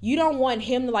roster. You don't want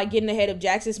him to, like, getting ahead of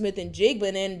Jackson Smith and Jigba,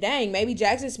 and then, dang, maybe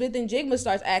Jackson Smith and Jigba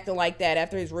starts acting like that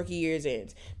after his rookie year's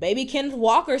ends. Maybe Kenneth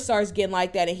Walker starts getting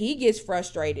like that, and he gets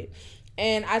frustrated.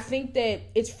 And I think that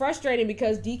it's frustrating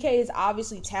because DK is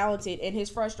obviously talented and his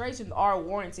frustrations are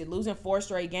warranted. Losing 4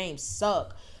 straight games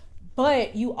suck.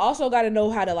 But you also got to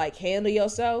know how to, like, handle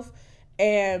yourself.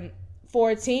 And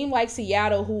for a team like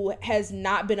Seattle who has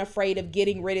not been afraid of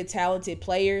getting rid of talented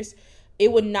players,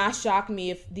 it would not shock me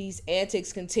if these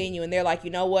antics continue and they're like, you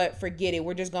know what, forget it.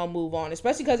 We're just going to move on.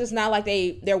 Especially because it's not like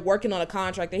they're working on a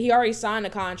contract. He already signed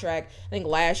a contract, I think,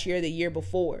 last year, the year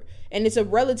before. And it's a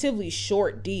relatively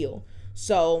short deal.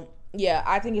 So, yeah,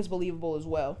 I think it's believable as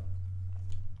well.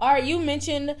 All right, you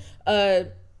mentioned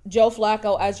Joe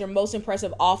Flacco as your most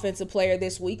impressive offensive player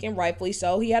this week, and rightfully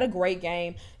so. He had a great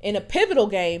game in a pivotal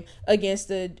game against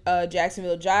the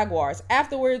Jacksonville Jaguars.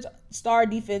 Afterwards, star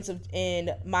defensive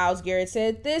end Myles Garrett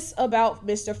said this about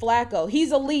Mr. Flacco.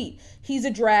 He's elite. He's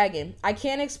a dragon. I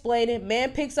can't explain it.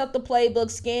 Man picks up the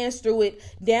playbook, scans through it,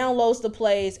 downloads the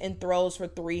plays, and throws for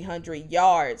 300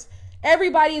 yards.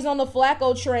 Everybody is on the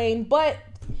Flacco train, but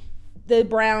the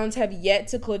Browns have yet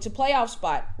to clinch a playoff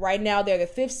spot. Right now, they're the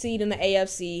 5th seed in the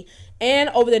AFC. And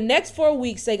over the next 4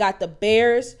 weeks, they got the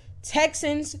Bears,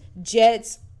 Texans,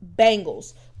 Jets,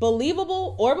 Bengals.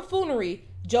 Believable or buffoonery,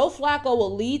 Joe Flacco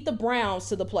will lead the Browns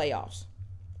to the playoffs.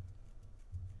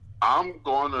 I'm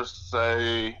going to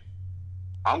say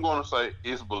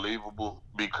it's believable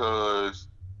because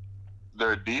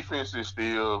their defense is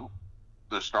still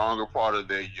the stronger part of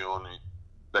their unit.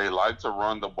 They like to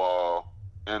run the ball,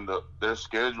 and their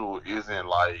schedule isn't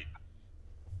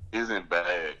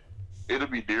bad. It'll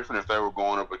be different if they were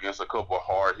going up against a couple of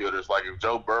hard hitters. Like if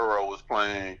Joe Burrow was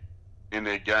playing in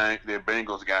their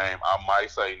Bengals game, I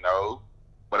might say no.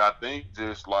 But I think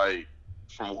just like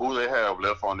from who they have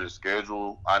left on their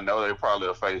schedule, I know they probably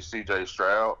will face C.J.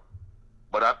 Stroud.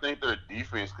 But I think their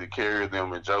defense could carry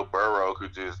them, and Joe Flacco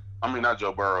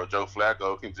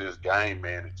can just game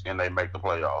manage, and they make the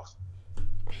playoffs.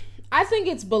 I think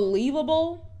it's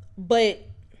believable, but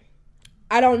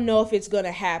I don't know if it's going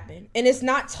to happen. And it's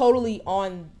not totally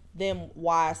on them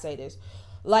why I say this.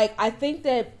 Like, I think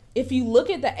that if you look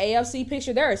at the AFC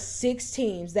picture, there are 6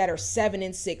 teams that are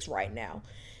 7-6 right now.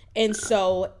 And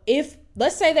so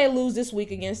let's say they lose this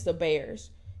week against the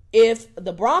Bears. If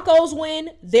the Broncos win,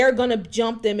 they're going to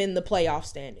jump them in the playoff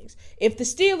standings. If the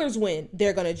Steelers win,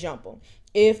 they're going to jump them.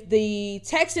 If the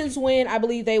Texans win, I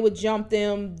believe they would jump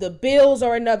them. The Bills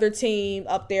are another team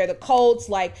up there. The Colts,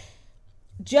 like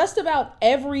just about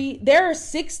there are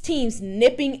 6 teams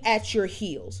nipping at your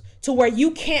heels to where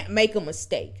you can't make a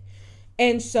mistake.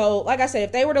 And so, like I said,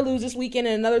 if they were to lose this weekend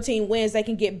and another team wins, they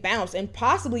can get bounced and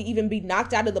possibly even be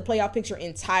knocked out of the playoff picture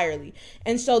entirely.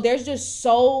 And so there's just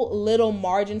so little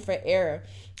margin for error.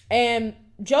 And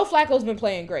Joe Flacco's been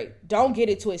playing great. Don't get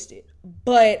it twisted.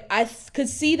 But I could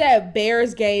see that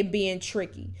Bears game being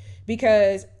tricky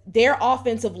because their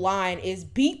offensive line is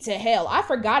beat to hell. I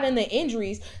forgot in the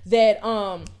injuries that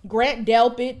Grant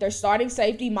Delpit, their starting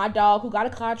safety, my dog, who got a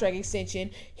contract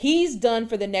extension, he's done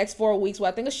for the next 4 weeks with,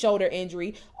 I think, a shoulder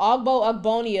injury. Ogbo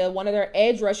Ogbonia, one of their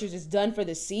edge rushers, is done for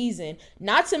the season.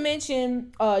 Not to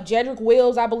mention Jedrick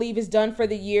Wills, I believe, is done for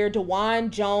the year. DeJuan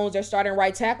Jones, their starting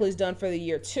right tackle, is done for the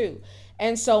year too.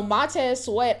 And so Montez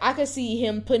Sweat, I could see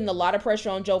him putting a lot of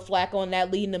pressure on Joe Flacco and that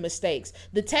leading to mistakes.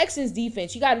 The Texans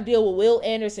defense, you got to deal with Will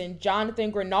Anderson, Jonathan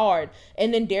Grenard,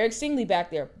 and then Derek Stingley back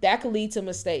there. That could lead to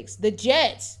mistakes. The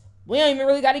Jets, we don't even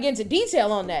really got to get into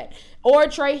detail on that. Or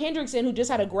Trey Hendrickson, who just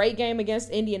had a great game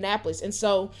against Indianapolis. And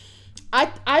so I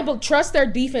trust their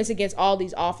defense against all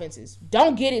these offenses.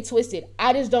 Don't get it twisted.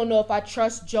 I just don't know if I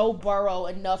trust Joe Burrow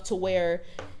enough to where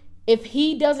if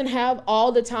he doesn't have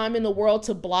all the time in the world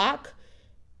to block,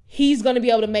 he's going to be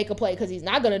able to make a play because he's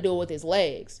not going to do it with his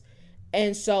legs.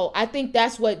 And so I think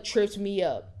that's what trips me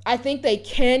up. I think they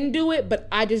can do it, but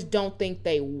I just don't think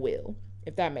they will,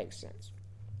 if that makes sense.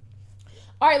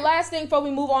 All right, last thing before we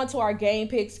move on to our game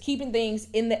picks, keeping things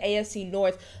in the AFC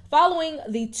North. Following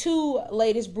the two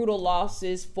latest brutal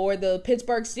losses for the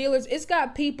Pittsburgh Steelers, it's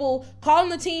got people calling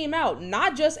the team out,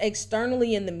 not just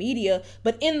externally in the media,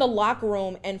 but in the locker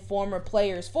room and former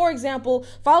players. For example,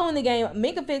 following the game,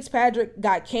 Minkah Fitzpatrick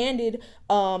got candid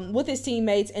with his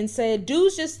teammates and said,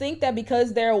 dudes just think that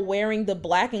because they're wearing the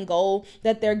black and gold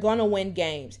that they're gonna win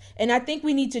games. And I think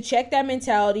we need to check that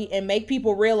mentality and make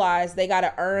people realize they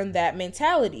gotta earn that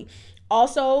mentality.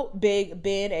 Also, Big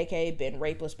Ben, aka Ben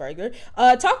Roethlisberger,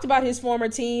 talked about his former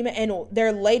team and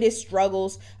their latest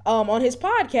struggles on his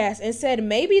podcast and said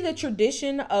maybe the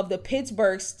tradition of the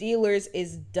Pittsburgh Steelers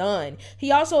is done. He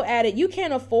also added, you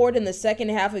can't afford in the second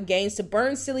half of games to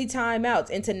burn silly timeouts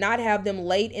and to not have them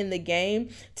late in the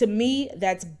game. To me,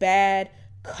 that's bad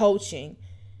coaching.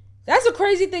 That's a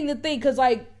crazy thing to think because,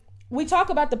 like, we talk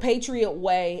about the Patriot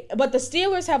way, but the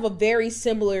Steelers have a very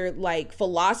similar, like,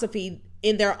 philosophy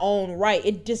in their own right.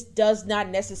 It just does not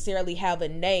necessarily have a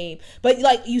name. But,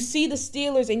 like, you see the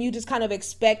Steelers and you just kind of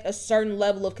expect a certain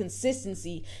level of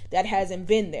consistency that hasn't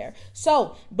been there.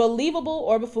 So, believable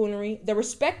or buffoonery, the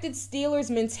respected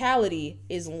Steelers mentality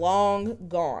is long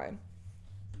gone.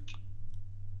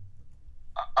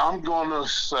 I'm gonna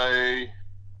say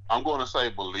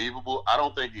believable. I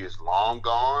don't think it's long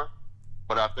gone,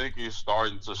 but I think it's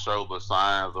starting to show the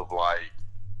signs of, like,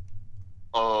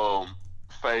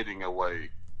 fading away.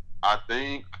 I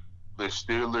think the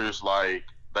Steelers, like,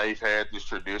 they've had this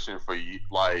tradition for,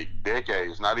 like,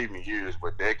 decades, not even years,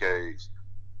 but decades.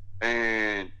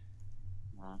 And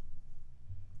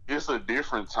it's a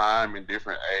different time and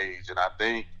different age. And I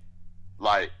think,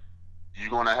 like, you're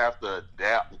going to have to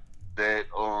adapt that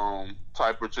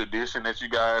type of tradition that you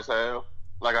guys have.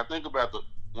 Like, I think about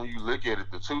when you look at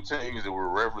it, the two teams that were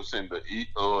referencing,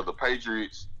 the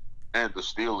Patriots and the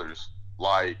Steelers,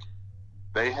 like,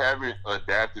 they haven't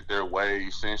adapted their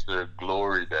ways since their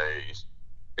glory days.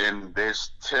 And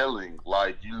that's telling.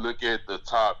 Like, you look at the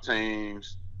top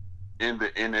teams in the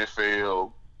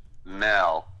NFL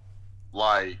now,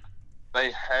 like,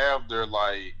 they have their,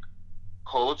 like,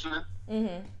 culture,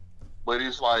 but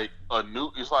it's like a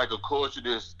culture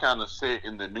that's kind of set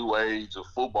in the new age of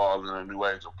football and the new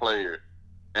age of player.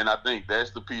 And I think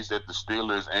that's the piece that the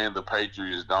Steelers and the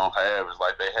Patriots don't have. It's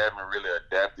like they haven't really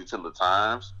adapted to the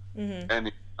times. And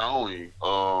it's only,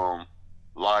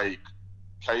 like,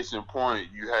 case in point,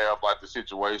 you have, like, the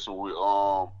situation with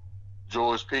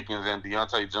George Pickens and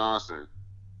Deontay Johnson.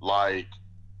 Like,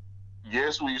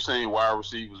 yes, we've seen wide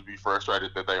receivers be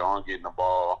frustrated that they aren't getting the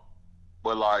ball,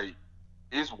 but, like,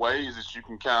 it's ways that you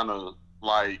can kind of,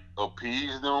 like,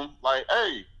 appease them. Like,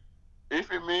 hey,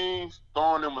 if it means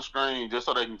throwing them a screen just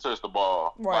so they can touch the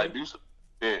ball, right, like, do something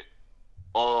like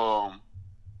that.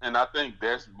 And I think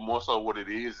that's more so what it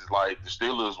is like the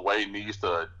Steelers' way needs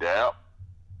to adapt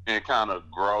and kind of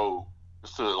grow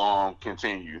to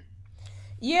continue.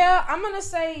 Yeah, I'm going to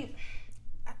say,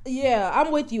 yeah,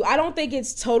 I'm with you. I don't think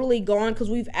it's totally gone because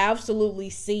we've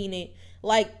absolutely seen it,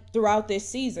 like, throughout this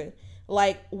season.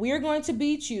 Like, we're going to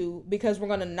beat you because we're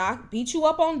going to beat you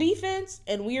up on defense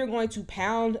and we are going to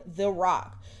pound the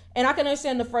rock. And I can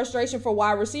understand the frustration for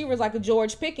wide receivers like a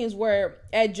George Pickens, where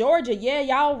at Georgia, yeah,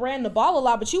 y'all ran the ball a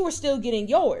lot, but you were still getting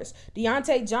yours.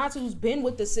 Deontay Johnson, who's been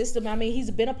with the system, I mean,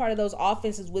 he's been a part of those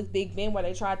offenses with Big Ben where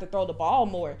they tried to throw the ball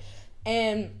more.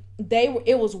 And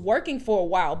it was working for a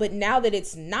while. But now that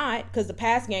it's not, because the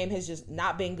pass game has just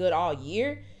not been good all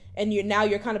year, and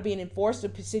you're kind of being enforced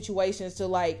to situations to,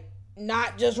 like,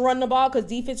 not just run the ball because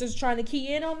defenses are trying to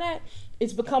key in on that,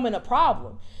 it's becoming a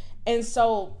problem. And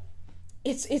so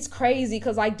it's crazy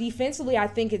because, like, defensively, I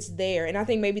think it's there. And I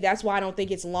think maybe that's why I don't think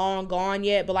it's long gone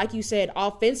yet. But like you said,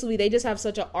 offensively, they just have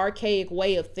such an archaic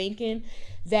way of thinking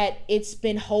that it's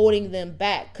been holding them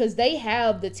back because they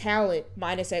have the talent,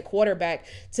 minus at quarterback,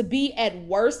 to be at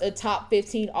worst a top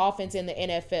 15 offense in the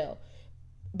NFL.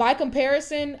 By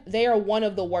comparison, they are one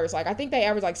of the worst. Like, I think they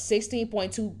average like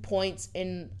 16.2 points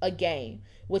in a game,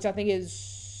 which I think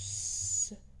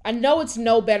is, I know it's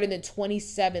no better than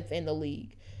 27th in the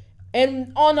league.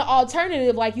 And on the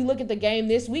alternative, like, you look at the game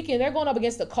this weekend, they're going up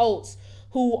against the Colts,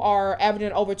 who are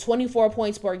averaging over 24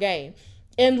 points per game.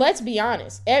 And let's be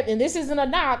honest, and this isn't a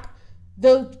knock,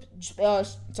 the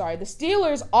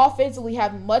Steelers offensively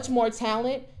have much more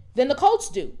talent than the Colts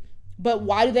do. But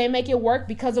why do they make it work?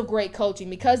 Because of great coaching.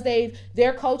 Because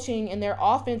their coaching and their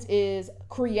offense is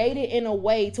created in a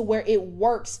way to where it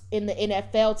works in the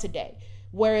NFL today.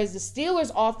 Whereas the Steelers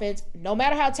offense, no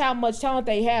matter how much talent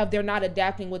they have, they're not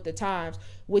adapting with the times,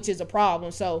 which is a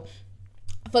problem. So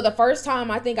for the first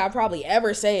time I think I probably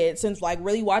ever said since, like,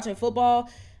 really watching football,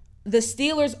 the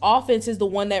Steelers offense is the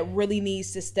one that really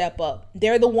needs to step up.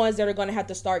 They're the ones that are going to have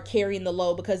to start carrying the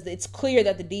load because it's clear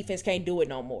that the defense can't do it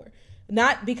no more.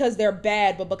 Not because they're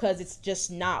bad, but because it's just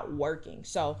not working.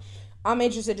 So I'm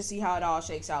interested to see how it all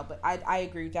shakes out. But I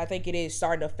agree with you. I think it is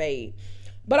starting to fade.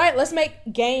 But all right, let's make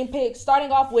game picks.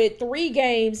 Starting off with 3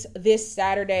 games this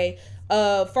Saturday.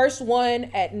 First one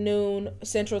at noon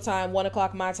Central Time, 1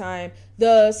 o'clock my time.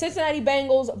 The Cincinnati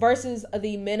Bengals versus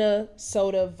the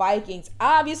Minnesota Vikings.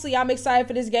 Obviously, I'm excited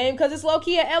for this game because it's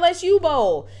low-key an LSU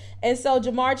Bowl. And so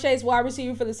Jamar Chase, wide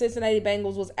receiver for the Cincinnati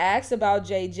Bengals, was asked about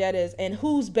Jay Jettis and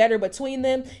who's better between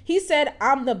them. He said,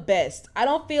 I'm the best. I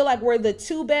don't feel like we're the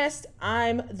 2 best.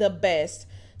 I'm the best.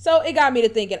 So it got me to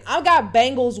thinking. I've got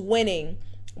Bengals winning.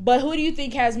 But who do you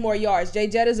think has more yards, Jay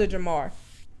Jettis or Jamar?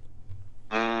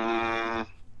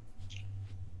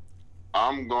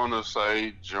 I'm going to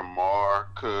say Jamar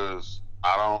because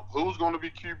who's going to be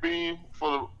QB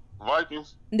for the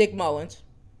Vikings? Nick Mullins.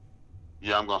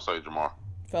 Yeah, I'm going to say Jamar.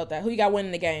 Felt that. Who you got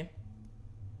winning the game?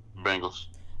 Bengals.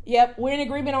 Yep, we're in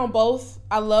agreement on both.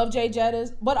 I love Jay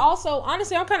Jettis. But also,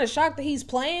 honestly, I'm kind of shocked that he's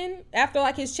playing after,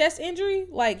 like, his chest injury.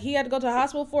 Like, he had to go to the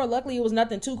hospital for it. Luckily, it was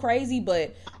nothing too crazy,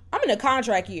 but I'm in a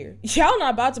contract year. Y'all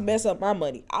not about to mess up my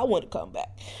money. I want to come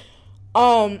back.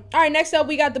 All right, next up,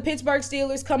 we got the Pittsburgh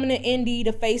Steelers coming to Indy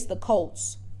to face the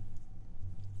Colts.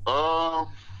 I'm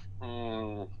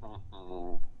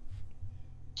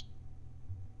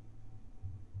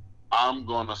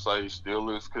going to say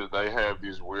Steelers because they have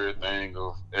this weird thing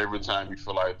of every time you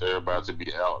feel like they're about to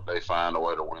be out, they find a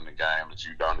way to win the game that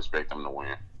you don't expect them to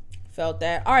win. Felt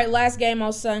that. All right, last game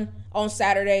on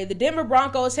Saturday. The Denver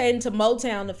Broncos heading to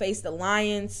Motown to face the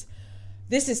Lions.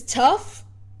 This is tough.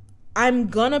 I'm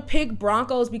going to pick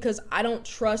Broncos because I don't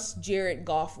trust Jared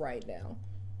Goff right now.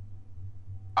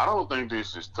 I don't think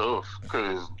this is tough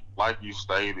because, like you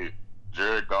stated,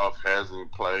 Jared Goff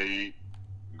hasn't played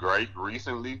great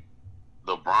recently.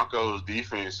 The Broncos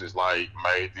defense is like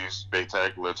made this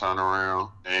spectacular turnaround,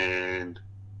 and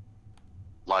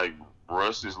like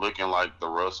Russ is looking like the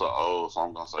Russ of old, so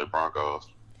I'm gonna say Broncos.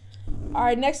 All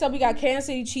right, next up we got Kansas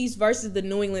City Chiefs versus the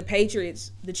New England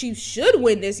Patriots. The Chiefs should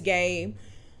win this game,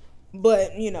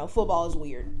 but you know football is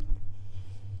weird.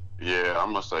 Yeah,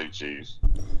 I'm gonna say Chiefs.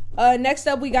 Next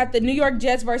up, we got the New York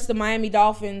Jets versus the Miami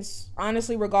Dolphins.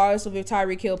 Honestly, regardless of if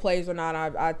Tyreek Hill plays or not,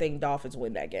 I think Dolphins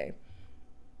win that game.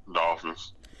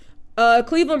 Dolphins.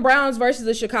 Cleveland Browns versus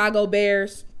the Chicago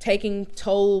Bears. Taking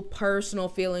total personal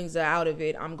feelings out of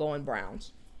it, I'm going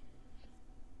Browns.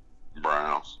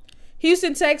 Browns.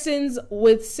 Houston Texans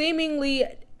with seemingly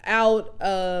out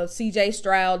C.J.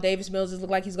 Stroud. Davis Mills look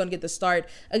like he's going to get the start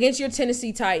against your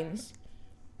Tennessee Titans.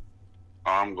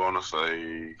 I'm going to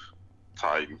say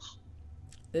Titans.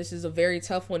 This is a very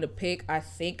tough one to pick. I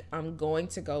think I'm going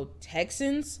to go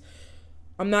Texans.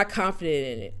 I'm not confident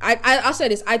in it. I'll say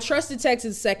this. I trust the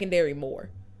Texans secondary more.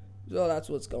 So that's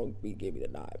what's going to give me the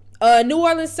nod. New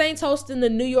Orleans Saints hosting the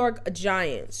New York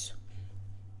Giants.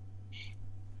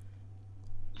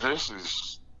 I'm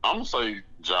going to say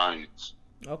Giants.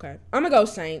 Okay. I'm going to go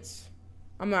Saints.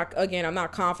 I'm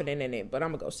not confident in it, but I'm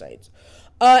going to go Saints.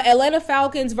 Atlanta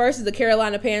Falcons versus the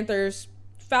Carolina Panthers.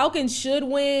 Falcons should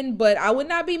win, but I would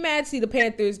not be mad to see the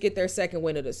Panthers get their second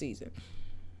win of the season.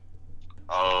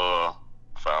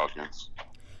 Falcons.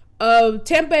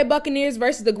 Tampa Bay Buccaneers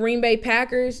versus the Green Bay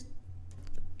Packers.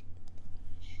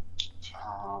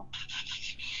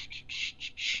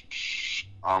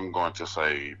 I'm going to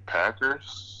say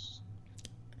Packers.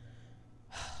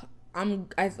 I'm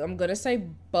gonna say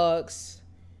Bucks,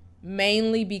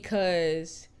 mainly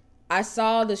because I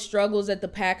saw the struggles that the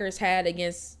Packers had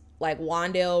against like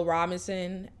Wan'Dale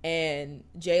Robinson and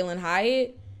Jalen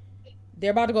Hyatt.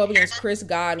 They're about to go up against Chris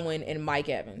Godwin and Mike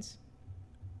Evans.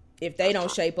 If they don't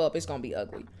shape up, it's gonna be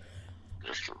ugly.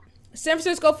 That's true. San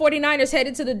Francisco 49ers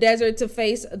headed to the desert to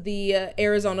face the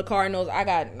Arizona Cardinals. I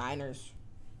got Niners.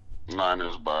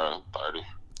 Niners by 30.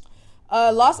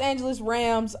 Los Angeles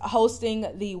Rams hosting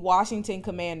the Washington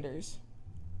Commanders.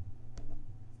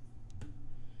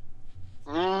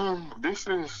 I'm going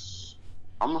to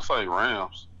say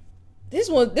Rams. This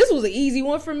was an easy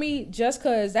one for me just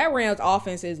because that Rams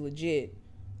offense is legit.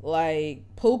 Like,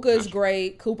 Puka is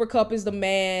great. Cooper Kupp is the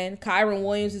man. Kyron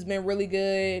Williams has been really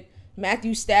good.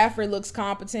 Matthew Stafford looks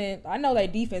competent. I know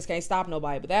that defense can't stop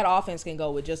nobody, but that offense can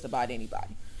go with just about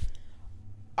anybody.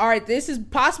 All right, this is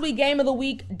possibly game of the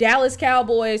week. Dallas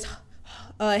Cowboys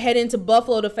head into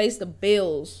Buffalo to face the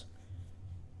Bills.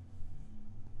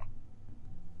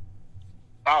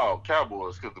 Oh,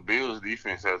 Cowboys, because the Bills'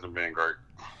 defense hasn't been great.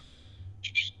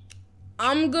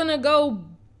 I'm going to go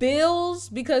Bills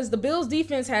because the Bills'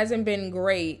 defense hasn't been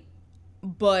great,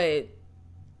 but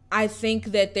I think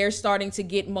that they're starting to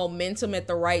get momentum at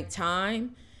the right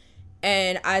time.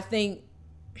 And I think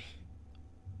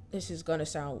this is going to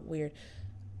sound weird.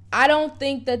 I don't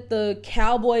think that the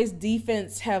Cowboys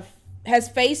defense has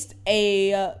faced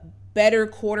a better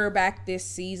quarterback this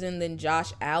season than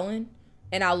Josh Allen.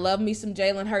 And I love me some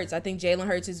Jalen Hurts. I think Jalen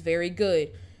Hurts is very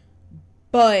good.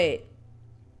 But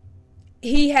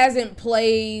he hasn't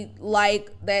played like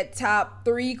that top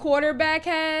 3 quarterback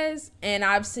has. And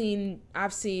I've seen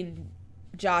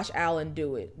Josh Allen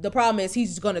do it. The problem is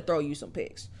he's going to throw you some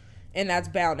picks. And that's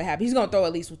bound to happen. He's going to throw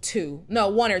at least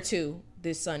 1 or 2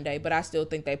 this Sunday. But I still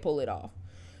think they pull it off.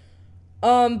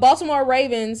 Baltimore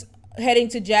Ravens heading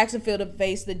to Jacksonville to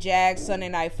face the Jags Sunday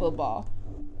Night Football.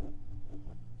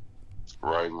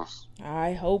 Ravens.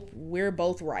 I hope we're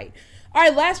both right. All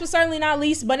right, last but certainly not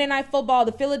least, Monday Night Football.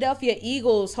 The Philadelphia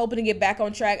Eagles hoping to get back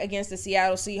on track against the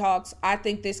Seattle Seahawks. I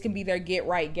think this can be their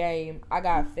get-right game. I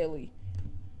got Philly.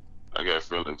 I got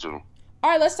Philly, too. All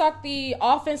right, let's talk the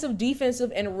offensive,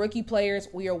 defensive, and rookie players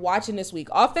we are watching this week.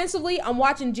 Offensively, I'm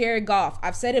watching Jared Goff.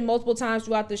 I've said it multiple times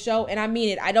throughout the show, and I mean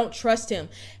it. I don't trust him.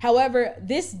 However,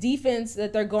 this defense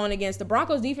that they're going against, the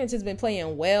Broncos defense has been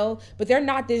playing well, but they're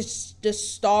not this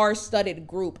star-studded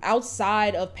group.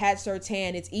 Outside of Pat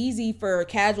Surtain, it's easy for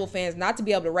casual fans not to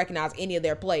be able to recognize any of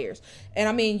their players. And,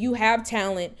 I mean, you have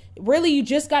talent. Really, you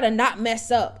just got to not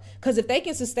mess up. Because if they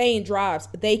can sustain drives,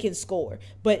 they can score.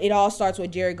 But it all starts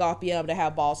with Jared Goff being able to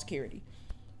have ball security.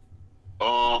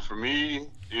 For me,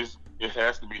 it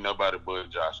has to be nobody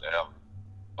but Josh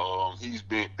Allen.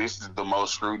 This is the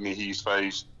most scrutiny he's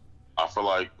faced, I feel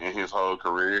like, in his whole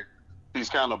career. He's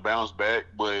kind of bounced back,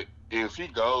 but if he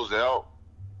goes out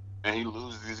and he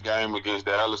loses this game against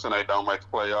Dallas and they don't make the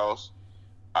playoffs,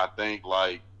 I think,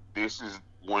 like, this is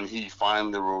when he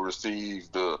finally will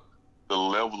receive the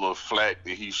level of flack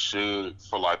that he should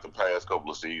for like the past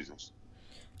couple of seasons.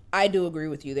 I do agree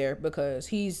with you there because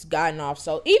he's gotten off.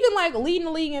 So even like leading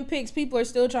the league in picks, people are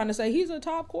still trying to say he's a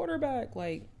top quarterback.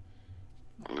 Like,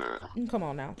 yeah. Come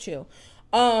on now, chill.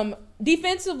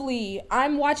 Defensively,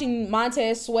 I'm watching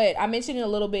Montez Sweat. I mentioned it a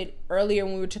little bit earlier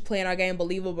when we were playing our game,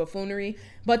 Believable Buffoonery.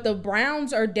 But the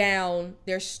Browns are down.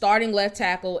 They're starting left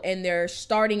tackle and they're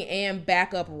starting and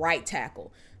backup right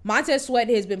tackle. Montez Sweat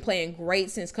has been playing great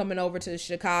since coming over to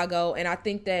Chicago, and I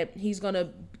think that he's going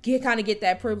to get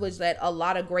that privilege that a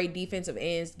lot of great defensive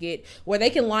ends get, where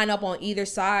they can line up on either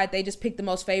side. They just pick the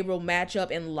most favorable matchup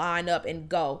and line up and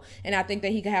go. And I think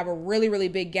that he can have a really, really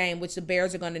big game, which the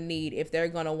Bears are going to need if they're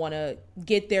going to want to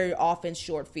get their offense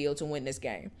short field to win this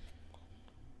game.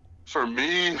 For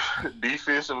me,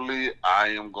 defensively,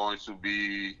 I'm going to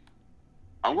be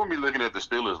looking at the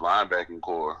Steelers linebacking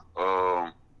core.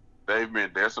 They've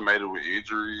been decimated with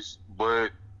injuries,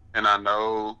 and I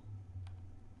know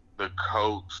the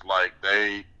coach, like,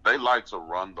 they like to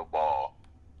run the ball.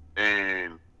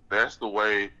 And that's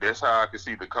how I can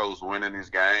see the coach winning this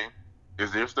game,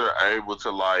 is if they're able to,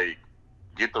 like,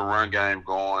 get the run game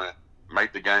going,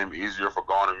 make the game easier for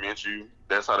Gardner Minshew.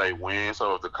 That's how they win.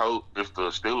 So if the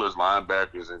Steelers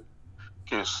linebackers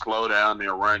can slow down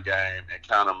their run game and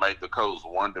kind of make the coach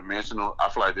one-dimensional, I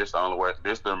feel like this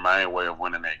their main way of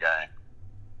winning that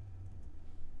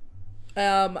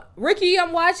game. Ricky,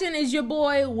 I'm watching is your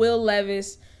boy Will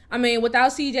Levis. I mean,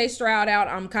 without CJ Stroud out,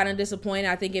 I'm kind of disappointed.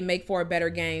 I think it'd make for a better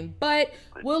game. But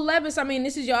Will Levis, I mean,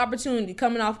 this is your opportunity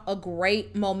coming off a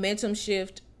great momentum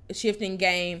shifting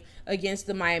game against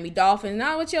the Miami Dolphins.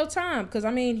 Now it's your time because,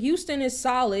 I mean, Houston is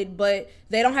solid, but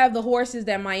they don't have the horses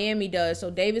that Miami does. So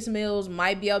Davis Mills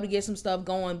might be able to get some stuff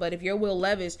going, but if you're Will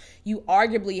Levis, you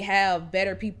arguably have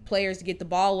better players to get the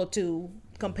ball up to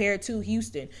compared to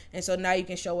Houston. And so now you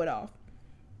can show it off.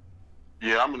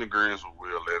 Yeah, I'm in agreement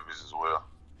with Will Levis as well.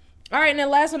 All right, and then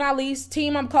last but not least,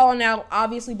 team I'm calling out,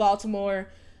 obviously Baltimore.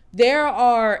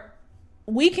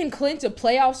 We can clinch a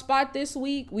playoff spot this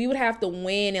week. We would have to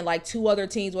win, and like 2 other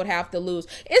teams would have to lose.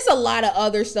 It's a lot of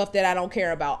other stuff that I don't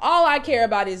care about. All I care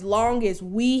about is long as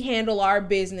we handle our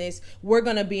business, we're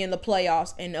going to be in the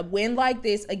playoffs. And a win like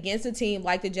this against a team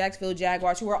like the Jacksonville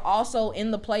Jaguars, who are also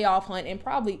in the playoff hunt and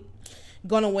probably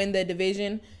going to win the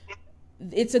division,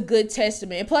 it's a good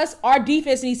testament. And plus, our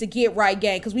defense needs to get right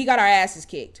game because we got our asses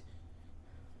kicked.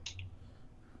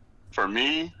 For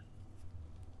me,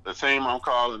 the team I'm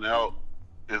calling out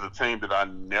is a team that I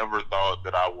never thought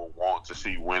that I would want to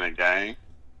see win a game.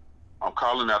 I'm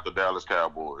calling out the Dallas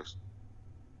Cowboys.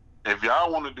 If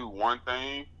y'all want to do one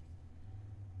thing,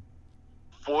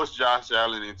 force Josh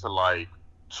Allen into like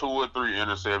 2 or 3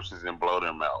 interceptions and blow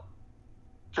them out.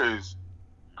 Because,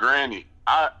 granted,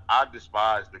 I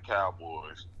despise the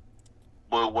Cowboys.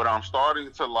 But what I'm starting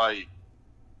to like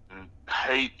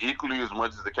hate equally as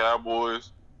much as the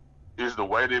Cowboys is the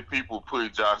way that people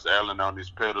put Josh Allen on this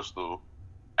pedestal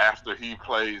after he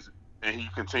plays and he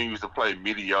continues to play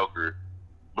mediocre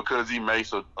because he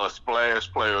makes a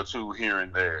splash play or two here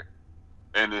and there.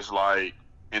 And it's like,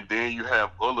 and then you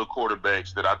have other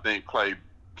quarterbacks that I think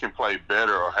can play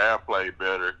better or have played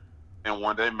better. And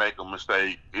when they make a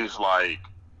mistake, it's like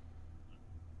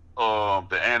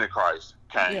the Antichrist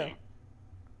came. Yeah.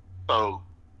 So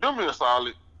do me a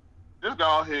solid. Just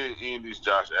go ahead and end this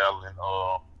Josh Allen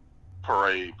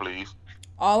parade, please.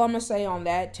 All I'm going to say on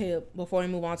that tip before we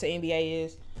move on to NBA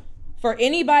is, for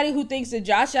anybody who thinks that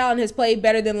Josh Allen has played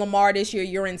better than Lamar this year,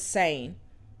 you're insane.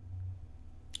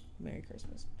 Merry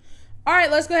Christmas. All right,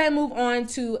 let's go ahead and move on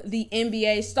to the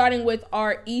NBA, starting with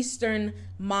our Eastern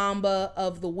Mamba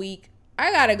of the week.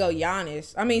 I got to go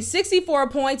Giannis. I mean, 64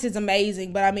 points is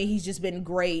amazing, but I mean, he's just been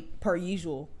great per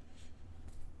usual.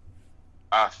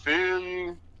 I feel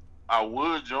you. I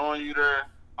would join you there.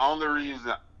 Only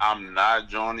reason I'm not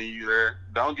joining you there,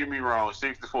 don't get me wrong,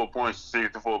 64 points,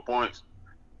 64 points.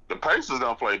 The Pacers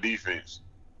don't play defense,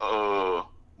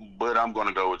 but I'm going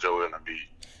to go with Joel Embiid.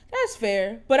 That's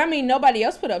fair. But, I mean, nobody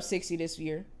else put up 60 this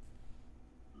year.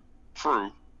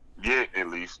 True. Yeah, at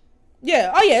least.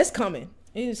 Yeah. Oh, yeah, it's coming.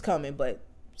 It is coming, but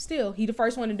still, he the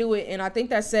first one to do it, and I think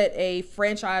that set a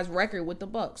franchise record with the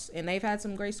Bucks, and they've had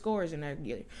some great scores in that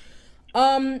year.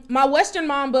 My Western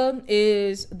Mamba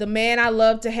is the man I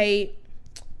love to hate,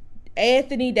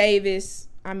 Anthony Davis.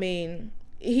 I mean,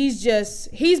 he's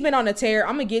been on a tear.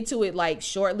 I'm gonna get to it like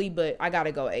shortly, but I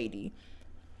gotta go AD.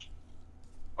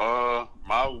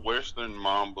 My Western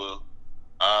Mamba,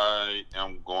 I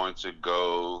am going to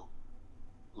go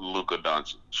Luka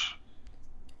Doncic.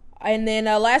 And then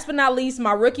last but not least,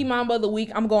 my rookie Mamba of the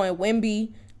week, I'm going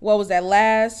Wemby. What was that,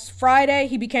 last Friday?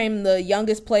 He became the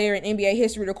youngest player in NBA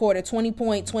history to record a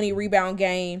 20-point, 20-rebound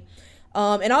game.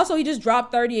 And also, he just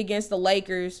dropped 30 against the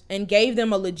Lakers and gave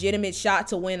them a legitimate shot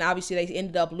to win. Obviously, they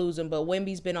ended up losing, but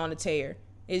Wemby's been on a tear.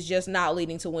 It's just not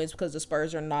leading to wins because the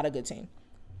Spurs are not a good team.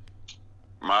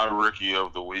 My rookie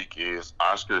of the week is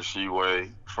Oscar Tshiebwe,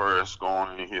 first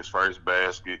scoring his first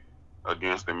basket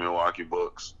against the Milwaukee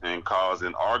Bucks and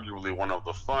causing arguably one of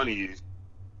the funniest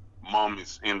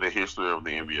moments in the history of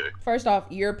the NBA. First off,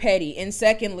 you're petty. And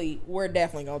secondly, we're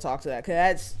definitely going to talk to that because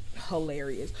that's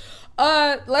hilarious.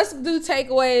 Let's do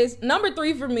takeaways. Number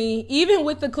 3 for me, even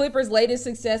with the Clippers' latest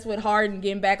success with Harden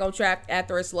getting back on track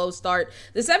after a slow start,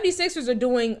 the 76ers are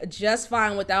doing just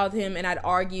fine without him, and I'd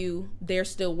argue they're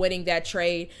still winning that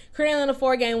trade. Currently on a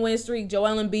 4-game win streak,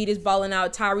 Joel Embiid is balling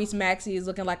out. Tyrese Maxey is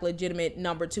looking like a legitimate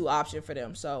number 2 option for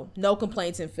them, so no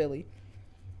complaints in Philly.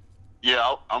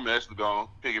 Yeah, I'm actually going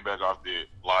to piggyback off that.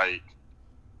 Like,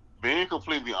 being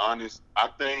completely honest, I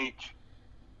think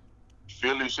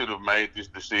Philly should have made this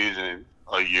decision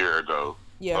a year ago.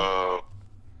 Yeah.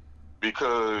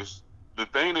 Because the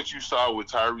thing that you saw with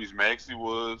Tyrese Maxey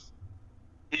was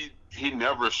he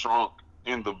never shrunk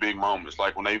in the big moments.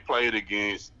 Like when they played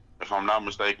against, if I'm not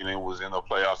mistaken, it was in the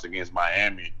playoffs against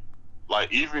Miami.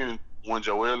 Like even when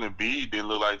Joel Embiid didn't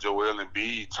look like Joel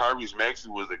Embiid, Tyrese Maxey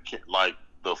was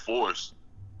the force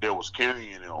that was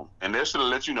carrying him. And that should have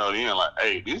let you know then, like,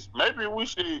 hey, maybe we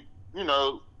should,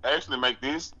 actually make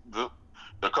this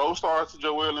the co-star to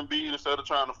Joel Embiid instead of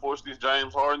trying to force this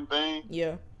James Harden thing.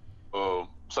 Yeah. So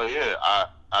yeah,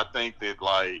 I think that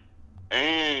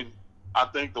and I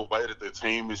think the way that the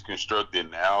team is constructed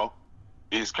now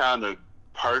is kind of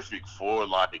perfect for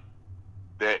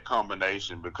that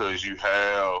combination because you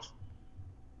have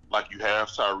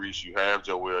Tyrese, you have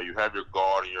Joel, you have your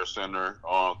guard and your center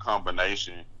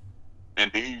combination,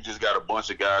 and then you just got a bunch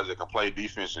of guys that can play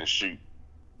defense and shoot.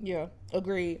 Yeah,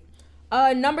 agreed.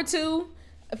 Number 2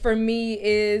 for me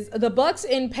is the Bucks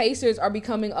and Pacers are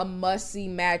becoming a must-see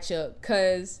matchup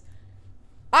because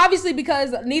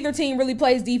neither team really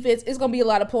plays defense. It's going to be a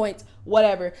lot of points,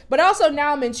 whatever. But also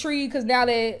now I'm intrigued because now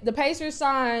that the Pacers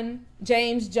signed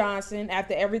James Johnson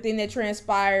after everything that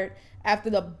transpired after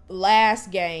the last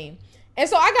game. And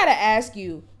so I got to ask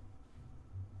you,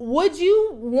 would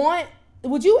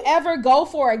you ever go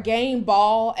for a game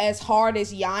ball as hard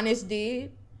as Giannis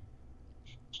did?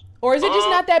 Or is it just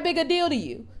not that big a deal to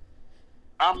you?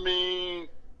 I mean,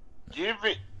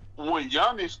 when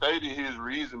Giannis stated his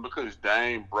reason because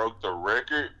Dame broke the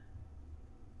record,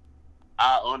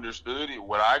 I understood it.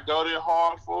 Would I go that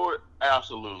hard for it?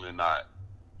 Absolutely not.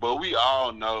 But we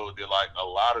all know that, a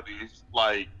lot of these,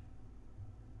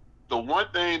 the one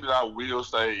thing that I will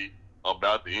say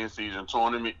about the in-season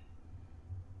tournament,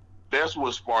 that's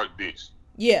what sparked this.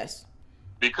 Yes.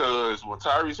 Because when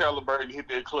Tyrese Halliburton hit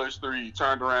that clutch 3, he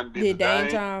turned around and did the Dame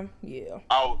time. Yeah.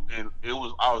 I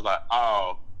was like,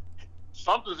 oh,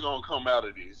 something's gonna come out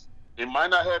of this. It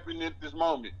might not happen at this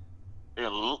moment.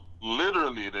 And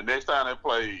literally, the next time they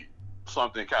played,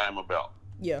 something came about.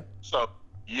 Yeah. So,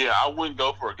 yeah, I wouldn't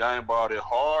go for a game ball that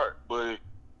hard, but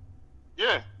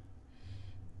yeah.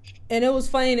 And it was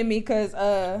funny to me because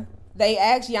they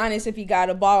asked Giannis if he got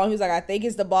a ball, and he was like, I think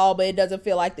it's the ball, but it doesn't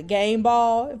feel like the game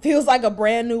ball. It feels like a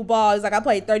brand new ball. He's like, I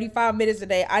played 35 minutes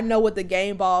today. I know what the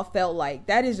game ball felt like.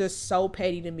 That is just so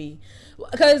petty to me.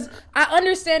 Because I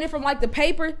understand it from like the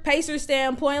Pacers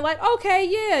standpoint. Like, okay,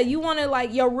 yeah, you want to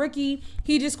like your rookie,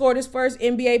 he just scored his first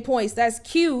NBA points. That's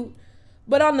cute.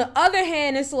 But on the other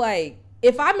hand, it's like,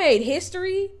 if I made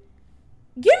history,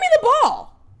 give me the ball.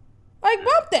 Like,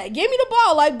 bump that. Give me the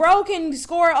ball. Like, bro can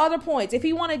score other points. If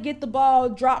he want to get the ball,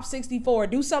 drop 64,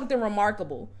 do something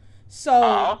remarkable. So,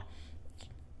 I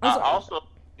also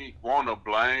want to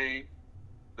blame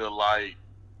the, like,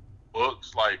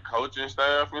 Bucks, like, coaching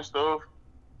staff and stuff.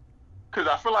 Because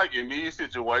I feel like in these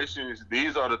situations,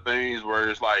 these are the things where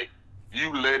it's like,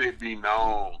 you let it be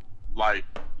known, like,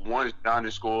 once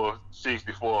Giannis scored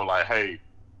 64, like, hey,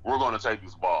 we're going to take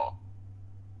this ball.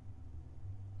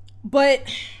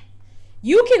 But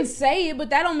you can say it, but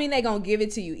that don't mean they're going to give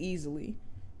it to you easily.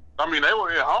 I mean, they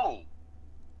were at home.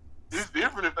 It's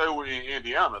different if they were in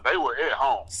Indiana. They were at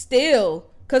home. Still,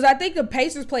 because I think the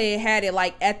Pacers player had it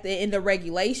like in the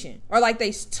regulation, or like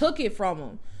they took it from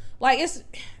them. Like,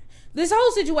 this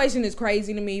whole situation is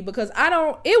crazy to me because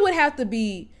it would have to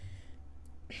be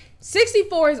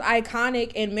 64 is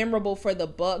iconic and memorable for the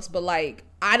Bucks, but like,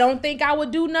 I don't think I would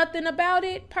do nothing about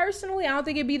it personally. I don't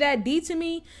think it'd be that deep to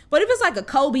me. But if it's like a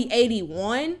Kobe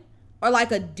 81 or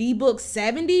like a D-Book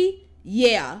 70,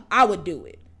 yeah, I would do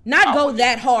it. Not go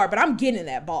that hard, but I'm getting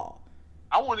that ball.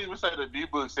 I wouldn't even say the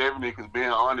D-Book 70 because being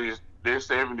honest, their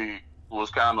 70 was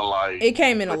kind of like... It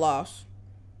came in a loss.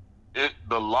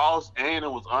 The loss, and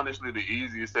it was honestly the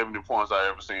easiest 70 points I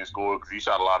ever seen scored because he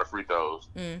shot a lot of free throws.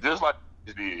 Just like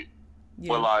he did.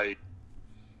 Yeah. But like,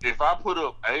 if I put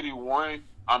up 81...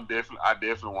 I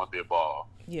definitely want that ball.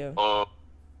 Yeah.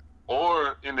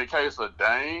 Or in the case of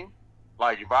Dame,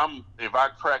 like if I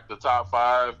crack the top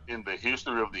 5 in the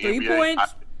history of the NBA,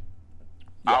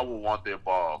 I would want that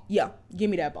ball. Yeah, give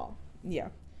me that ball. Yeah.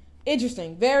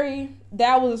 Interesting.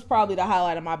 That was probably the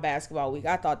highlight of my basketball week.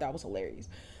 I thought that was hilarious.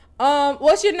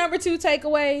 What's your number 2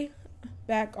 takeaway?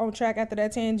 Back on track after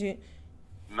that tangent.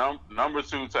 Number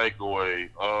 2 takeaway.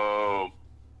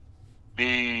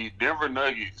 The Denver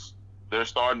Nuggets. They're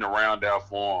starting to round out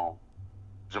for him.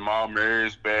 Jamal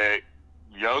Murray's back.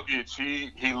 Jokic,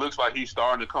 he looks like he's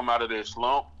starting to come out of that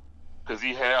slump because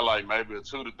he had like maybe a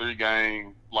 2 to 3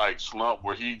 game like slump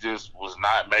where he just was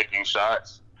not making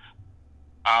shots.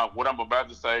 What I'm about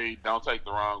to say, don't take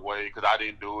the wrong way because I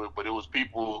didn't do it, but it was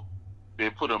people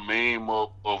that put a meme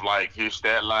up of like his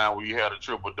stat line where he had a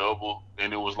triple-double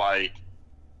and it was like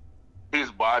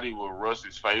his body with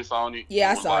Russ's face on it.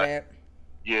 Yeah, I saw that.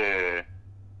 Yeah.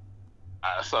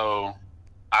 So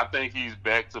I think he's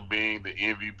back to being the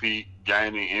MVP,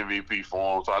 gaining MVP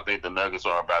form. So I think the Nuggets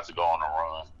are about to go on a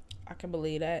run. I can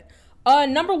believe that.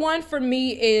 Number 1 for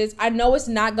me is, I know it's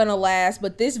not going to last,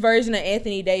 but this version of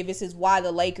Anthony Davis is why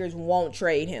the Lakers won't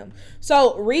trade him.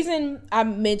 So, reason I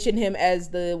mentioned him as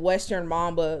the Western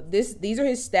Mamba, these are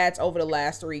his stats over the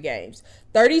last 3 games.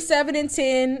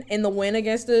 37-10 in the win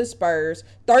against the Spurs,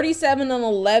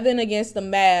 37-11 against the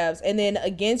Mavs, and then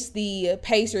against the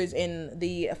Pacers in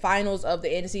the finals of the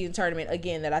end-of-season tournament,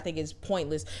 again, that I think is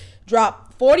pointless.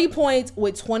 Dropped 40 points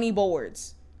with 20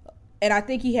 boards. And I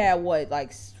think he had,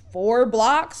 4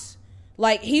 blocks?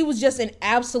 Like, he was just an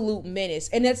absolute menace.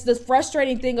 And that's the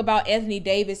frustrating thing about Anthony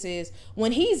Davis is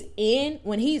when he's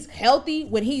healthy,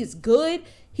 when he's good,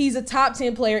 he's a top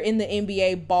 10 player in the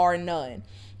NBA, bar none.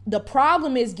 The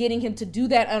problem is getting him to do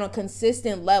that on a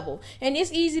consistent level. And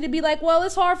it's easy to be like, well,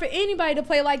 it's hard for anybody to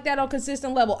play like that on a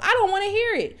consistent level. I don't want to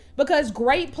hear it because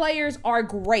great players are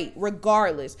great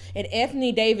regardless. And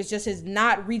Anthony Davis just has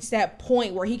not reached that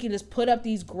point where he can just put up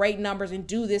these great numbers and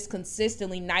do this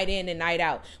consistently night in and night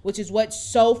out, which is what's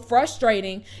so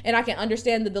frustrating. And I can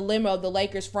understand the dilemma of the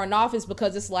Lakers front office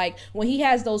because it's like when he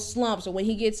has those slumps or when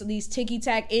he gets these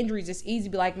ticky-tack injuries, it's easy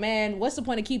to be like, man, what's the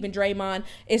point of keeping Draymond?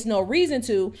 It's no reason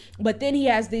to. But then he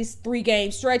has this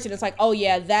 3-game stretch, and it's like, oh,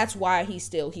 yeah, that's why he's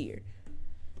still here.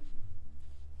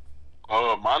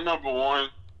 My number 1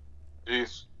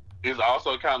 is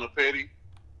also kind of petty.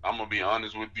 I'm going to be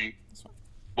honest with you.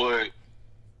 But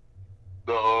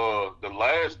the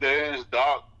Last Dance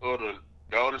doc of the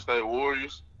Golden State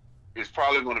Warriors is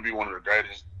probably going to be one of the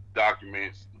greatest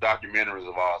documentaries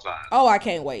of all time. Oh, I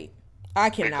can't wait. I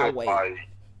cannot wait. Like,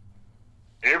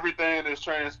 everything that's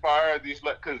transpired,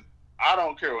 because I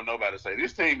don't care what nobody say.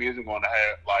 This team isn't going to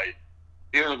have,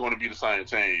 isn't going to be the same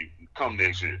team come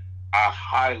next year. I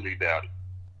highly doubt it.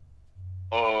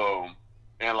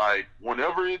 And like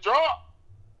whenever it drops,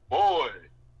 boy,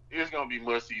 it's gonna be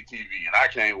must see TV, and I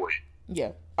can't wait.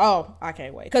 Yeah. Oh, I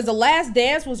can't wait because The Last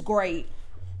Dance was great,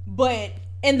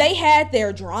 and they had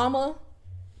their drama.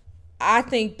 I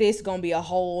think this is gonna be a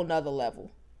whole nother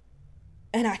level,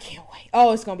 and I can't wait.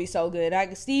 Oh, it's gonna be so good.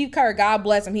 Steve Kerr, God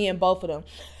bless him, he in both of them.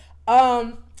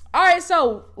 All right,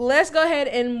 so let's go ahead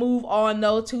and move on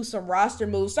though to some roster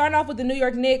moves. Starting off with the New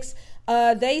York Knicks.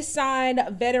 They signed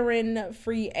veteran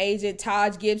free agent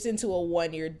Taj Gibson to a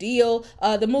 1-year deal.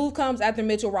 The move comes after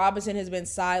Mitchell Robinson has been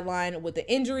sidelined with the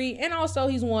injury, and also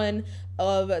he's one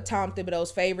of Tom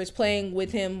Thibodeau's favorites, playing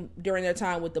with him during their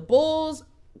time with the Bulls,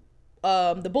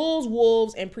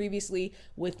 Wolves, and previously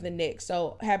with the Knicks.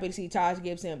 So happy to see Taj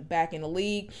Gibson back in the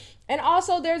league. And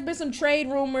also there's been some trade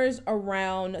rumors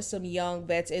around some young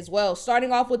vets as well.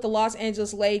 Starting off with the Los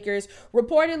Angeles Lakers,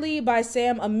 reportedly by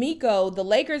Sam Amico, the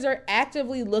Lakers are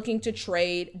actively looking to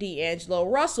trade D'Angelo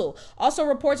Russell. Also,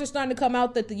 reports are starting to come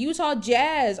out that the Utah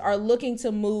Jazz are looking to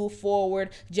move forward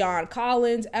John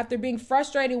Collins after being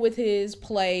frustrated with his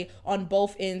play on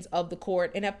both ends of the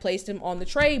court and have placed him on the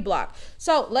trade block.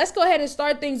 So let's go ahead and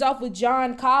start things off with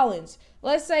John Collins.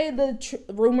 Let's say the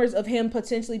rumors of him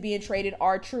potentially being traded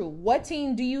are true. What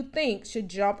team do you think should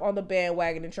jump on the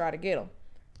bandwagon and try to get him?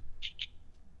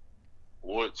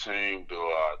 What team do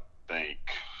I think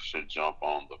should jump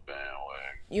on the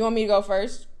bandwagon? You want me to go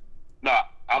first? Nah,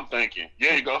 I'm thinking.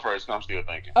 Yeah, you go first. I'm still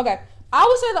thinking. Okay. I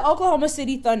would say the Oklahoma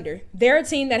City Thunder. They're a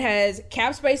team that has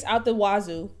cap space out the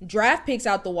wazoo, draft picks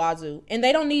out the wazoo, and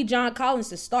they don't need John Collins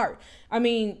to start. I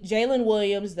mean, Jalen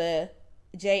Williams, the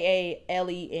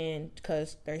Jalen,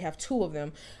 because they have two of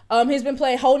them, he's been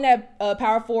holding that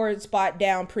power forward spot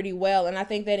down pretty well, and I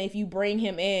think that if you bring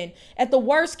him in, at the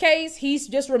worst case, he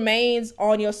just remains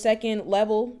on your second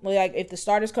level. Like if the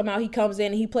starters come out, he comes in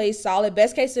and he plays solid.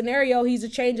 Best case scenario, he's a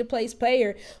change of pace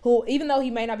player who, even though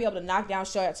he may not be able to knock down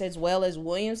shots as well as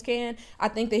Williams can, I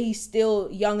think that he's still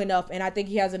young enough, and I think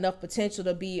he has enough potential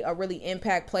to be a really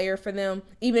impact player for them,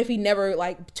 even if he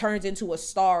never turns into a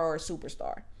star or a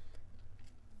superstar.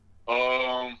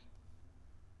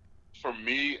 For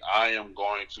me, I'm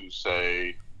going to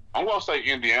say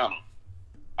Indiana.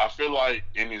 I feel like,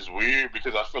 and it's weird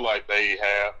because I feel like they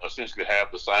essentially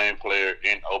have the same player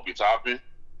in Obi Toppin,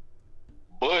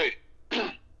 but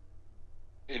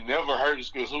it never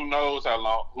hurts because who knows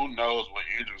what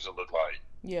injuries will look like.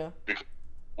 Yeah. Because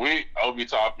with Obi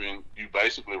Toppin, you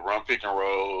basically run pick and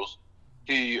rolls.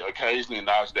 He occasionally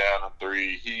knocks down a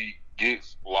three. He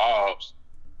gets lobs.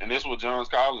 And that's what John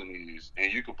Collins is.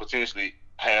 And you could potentially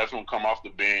have him come off the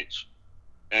bench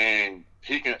and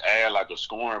he can add a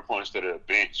scoring punch to the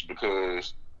bench,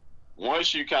 because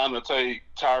once you kind of take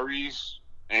Tyrese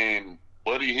and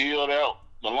Buddy Hield out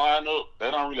the lineup,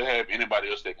 they don't really have anybody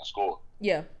else that can score.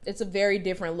 Yeah, it's a very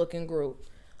different looking group.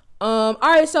 All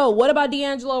right, so what about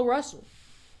D'Angelo Russell?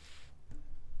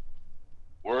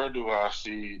 Where do I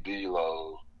see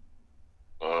D'Lo?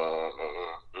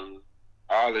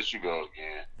 I'll let you go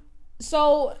again.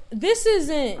 So this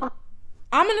isn't,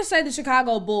 I'm going to say the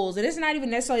Chicago Bulls, and it's not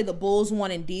even necessarily the Bulls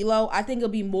wanting D'Lo. I think it'll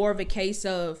be more of a case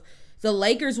of the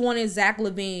Lakers wanting Zach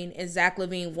LaVine and Zach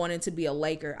LaVine wanting to be a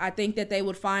Laker. I think that they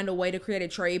would find a way to create a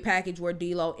trade package where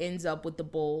D'Lo ends up with the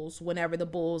Bulls whenever the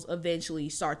Bulls eventually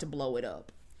start to blow it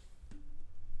up.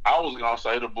 I was going to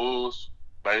say the Bulls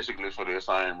basically for the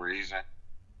same reason.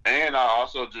 And I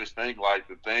also just think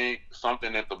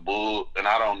something that the Bulls, and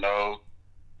I don't know,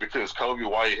 because Kobe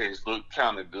White has looked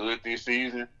kind of good this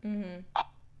season. Mm-hmm.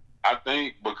 I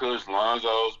think because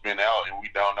Lonzo's been out and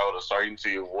we don't know the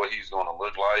certainty of what he's going to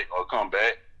look like or come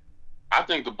back, I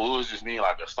think the Bulls just need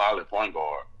a solid point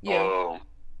guard. Yeah.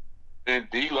 And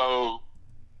D'Lo,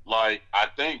 I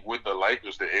think with the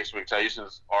Lakers, the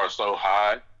expectations are so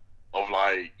high of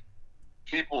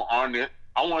people aren't it.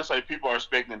 I want to say people are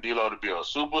expecting D'Lo to be a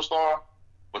superstar,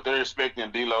 but they're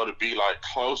expecting D'Lo to be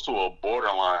close to a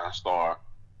borderline star.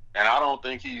 And I don't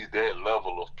think he's that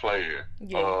level of player.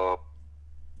 Yeah.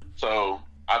 So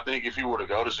I think if he were to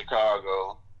go to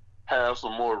Chicago, have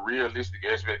some more realistic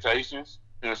expectations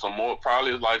and some more,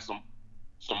 probably some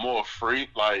more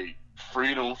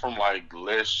freedom from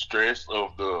less stress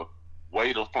of the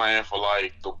weight of playing for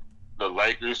the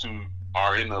Lakers, who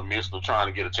are in the midst of trying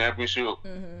to get a championship.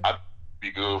 Mm-hmm. I'd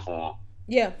be good for him.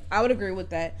 Yeah, I would agree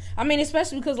with that. I mean,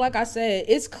 especially because, like I said,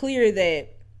 it's clear that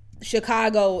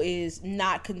Chicago is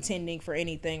not contending for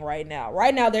anything right now.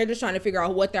 Right now, they're just trying to figure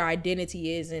out what their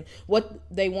identity is and what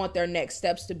they want their next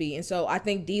steps to be. And so I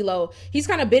think D'Lo, he's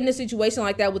kind of been in a situation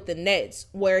like that with the Nets,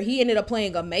 where he ended up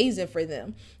playing amazing for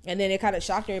them. And then it kind of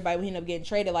shocked everybody when he ended up getting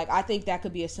traded. Like, I think that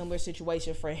could be a similar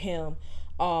situation for him.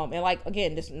 And like,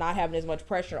 again, just not having as much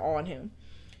pressure on him.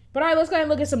 But all right, let's go ahead and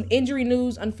look at some injury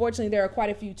news. Unfortunately, there are quite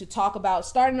a few to talk about.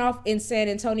 Starting off in San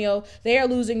Antonio, they are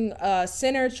losing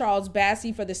center Charles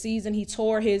Bassey for the season. He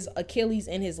tore his Achilles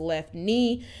in his left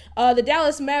knee. The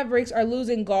Dallas Mavericks are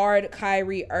losing guard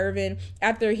Kyrie Irving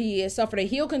after he suffered a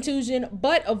heel contusion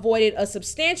but avoided a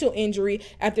substantial injury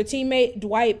after teammate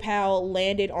Dwight Powell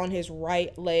landed on his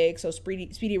right leg. So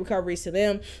speedy recoveries to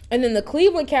them. And then the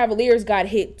Cleveland Cavaliers got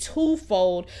hit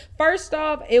twofold. First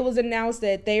off, it was announced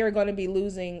that they are going to be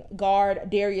losing guard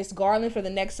Darius Garland for the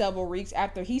next several weeks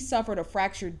after he suffered a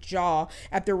fractured jaw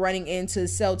after running into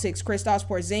Celtics Kristaps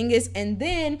Porzingis. And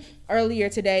then earlier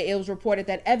today, it was reported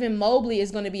that Evan Mobley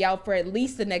is going to be out for at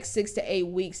least the next 6 to 8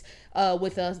 weeks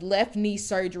with a left knee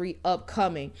surgery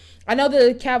upcoming. I know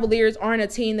the Cavaliers aren't a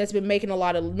team that's been making a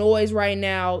lot of noise right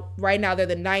now. Right now, they're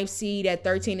the 9th seed at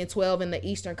 13-12 in the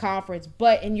Eastern Conference.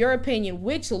 But in your opinion,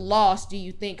 which loss do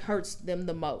you think hurts them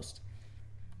the most?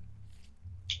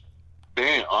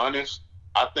 Being honest,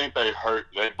 I think they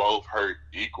both hurt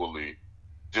equally,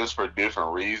 just for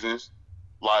different reasons.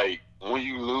 Like, when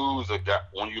you lose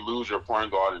your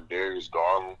point guard in Darius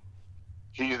Garland,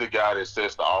 he's the guy that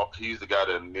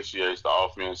initiates the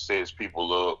offense, sets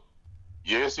people up.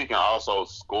 Yes, he can also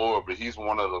score, but he's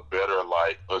one of the better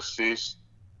assist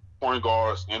point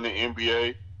guards in the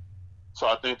NBA. So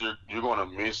I think you're going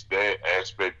to miss that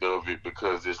aspect of it,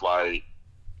 because it's like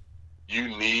you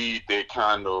need that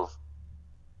kind of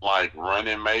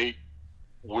running mate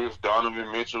with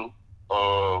Donovan Mitchell,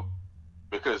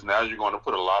 because now you're going to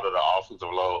put a lot of the offensive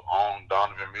load on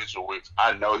Donovan Mitchell, which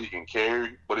I know he can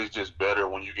carry, but it's just better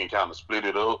when you can kind of split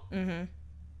it up. Mm-hmm.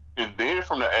 And then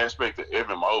from the aspect of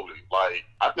Evan Mobley,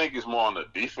 I think it's more on the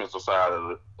defensive side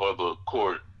of the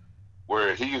court,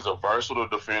 where he's a versatile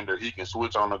defender. He can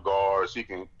switch on the guards. He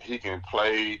can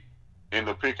play in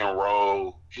the pick and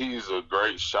roll. He's a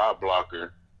great shot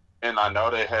blocker. And I know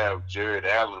they have Jared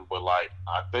Allen, but I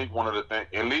think one of the things,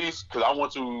 at least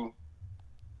because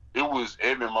it was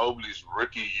Evan Mobley's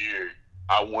rookie year.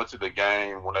 I went to the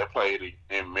game when they played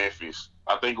in Memphis.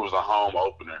 I think it was a home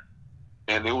opener.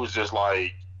 And it was just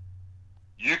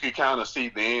you could kind of see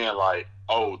then,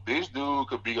 oh, this dude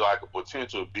could be a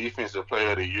potential defensive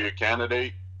player of the year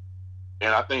candidate.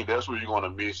 And I think that's where you're going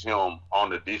to miss him on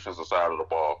the defensive side of the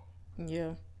ball.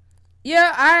 Yeah.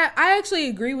 Yeah, I actually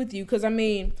agree with you, because,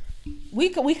 we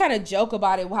kind of joke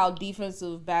about it, how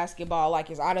defensive basketball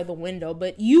is out of the window,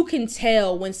 but you can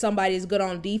tell when somebody is good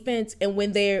on defense and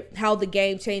how the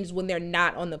game changes when they're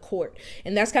not on the court.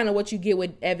 And that's kind of what you get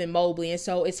with Evan Mobley. And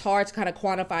so it's hard to kind of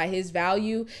quantify his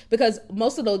value, because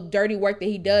most of the dirty work that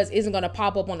he does isn't going to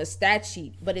pop up on the stat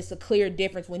sheet, but it's a clear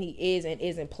difference when he is and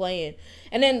isn't playing.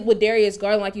 And then with Darius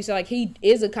Garland, like you said, he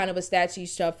is a kind of a stat sheet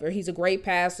stuffer. He's a great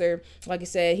passer. Like I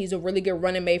said, he's a really good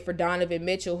running mate for Donovan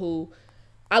Mitchell, who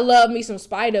I love me some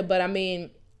Spider, but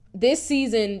this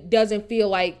season doesn't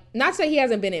feel not to say he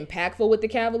hasn't been impactful with the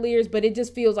Cavaliers, but it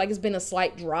just feels like it's been a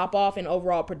slight drop off in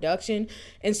overall production.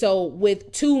 And so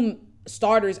with 2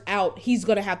 starters out, he's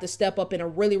going to have to step up in a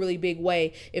really, really big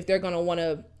way if they're going to want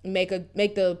to make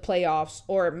the playoffs,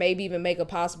 or maybe even make a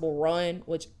possible run,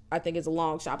 which I think is a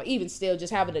long shot, but even still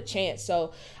just having a chance.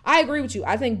 So I agree with you.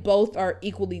 I think both are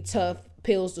equally tough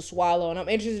pills to swallow, and I'm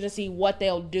interested to see what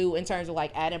they'll do in terms of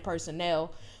adding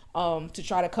personnel to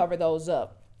try to cover those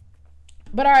up.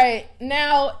 But all right,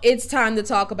 now it's time to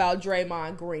talk about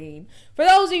Draymond Green. For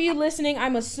those of you listening,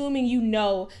 I'm assuming you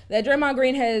know that Draymond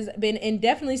Green has been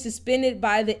indefinitely suspended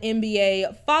by the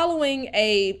NBA following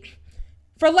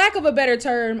for lack of a better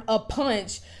term, a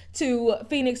punch to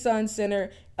Phoenix Suns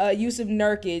center Yusuf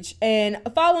Nurkic. And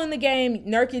following the game,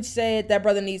 Nurkic said, "That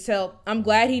brother needs help. I'm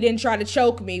glad he didn't try to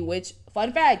choke me," which,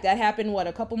 fun fact, that happened,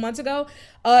 a couple months ago?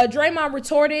 Draymond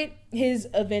retorted his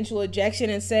eventual ejection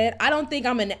and said, "I don't think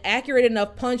I'm an accurate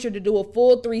enough puncher to do a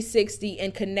full 360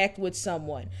 and connect with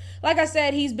someone." Like I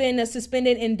said, he's been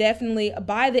suspended indefinitely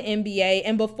by the NBA,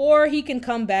 and before he can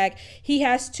come back, he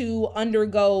has to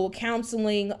undergo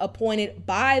counseling appointed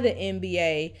by the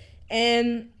NBA,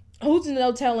 and who's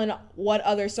no telling what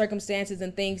other circumstances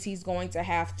and things he's going to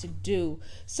have to do.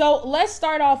 So let's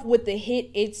start off with the hit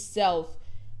itself.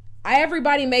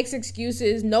 Everybody makes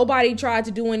excuses. Nobody tried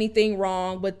to do anything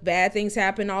wrong, but bad things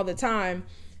happen all the time.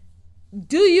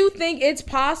 Do you think it's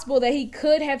possible that he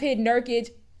could have hit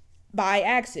Nurkic by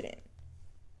accident?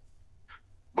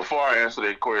 before I answer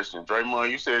that question, Draymond,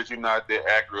 you said you're not that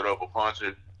accurate of a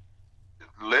puncher.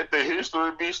 Let the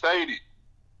history be stated.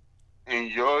 In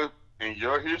your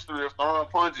history of throwing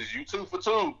punches, you 2 for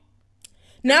 2.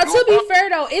 Now, to be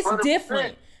fair though, it's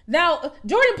different. Now,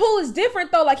 Jordan Poole is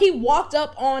different though. Like, he walked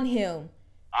up on him.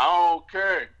 I don't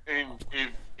care.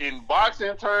 In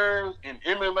boxing terms, in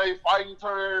MMA fighting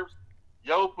terms,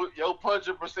 your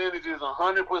punching percentage is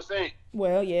 100%.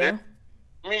 Well, yeah. That's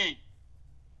me.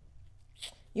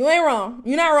 You ain't wrong.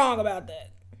 You're not wrong about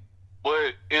that.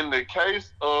 But in the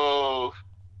case of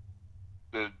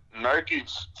the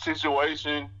Nurkic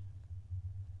situation,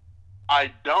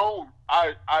 I don't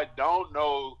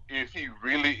know if he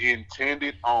really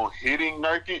intended on hitting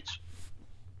Nurkic,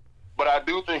 but I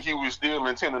do think he was still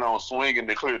intending on swinging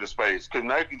to clear the space because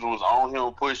Nurkic was on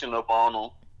him, pushing up on him,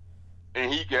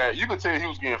 and you could tell he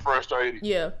was getting frustrated.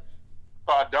 Yeah.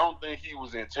 So I don't think he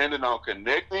was intending on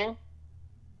connecting.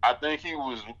 I think he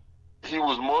was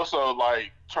more so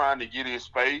like trying to get his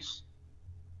space,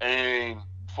 and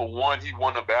for one, he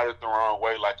wouldn't have batted the wrong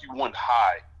way. Like, he wouldn't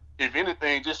hide. If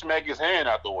anything, just smack his hand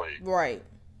out the way. Right.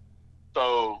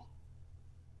 So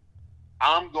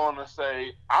I'm gonna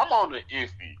say I'm on the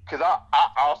iffy because I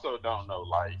also don't know.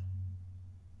 Like,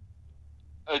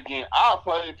 again, I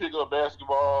played pickup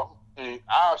basketball, and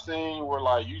I've seen where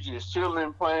like you just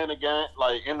chilling playing the game,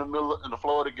 like in the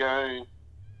floor of the game,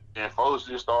 and folks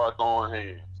just start throwing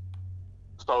hands.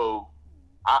 So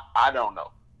I don't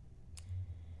know.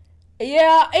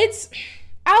 Yeah,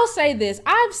 I'll say this.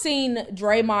 I've seen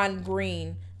Draymond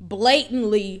Green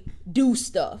blatantly do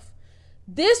stuff.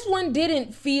 This one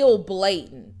didn't feel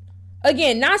blatant.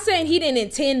 Again, not saying he didn't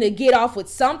intend to get off with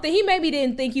something. He maybe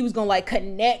didn't think he was going to like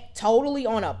connect totally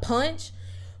on a punch,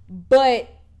 but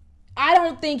I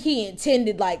don't think he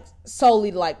intended like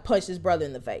solely to like punch his brother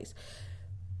in the face.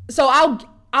 So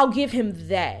I'll give him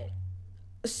that.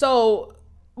 So,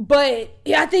 but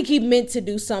yeah, I think he meant to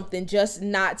do something, just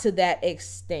not to that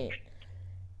extent.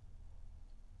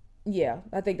 Yeah,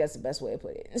 I think that's the best way to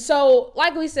put it. So,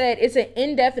 like we said, it's an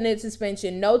indefinite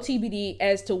suspension, no TBD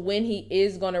as to when he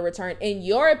is going to return. In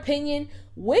your opinion,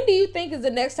 when do you think is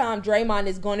the next time Draymond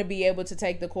is going to be able to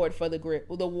take the court for the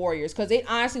Warriors? Because it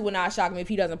honestly would not shock me if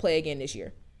he doesn't play again this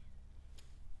year.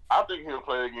 I think he'll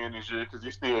play again this year because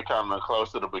he's still kind of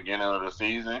close to the beginning of the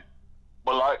season.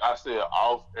 But like I said,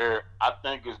 off air, I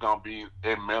think it's going to be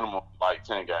at minimum like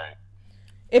 10 games.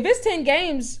 If it's 10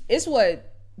 games, it's what?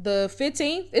 The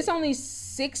 15th? It's only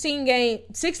 16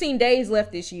 days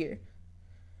left this year.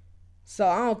 So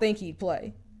I don't think he'd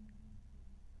play.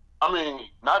 I mean,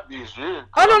 not this year.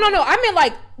 Oh, no. I meant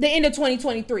like the end of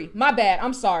 2023. My bad.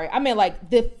 I'm sorry. I meant like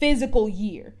the physical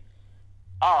year.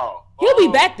 Oh. He'll be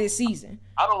back this season.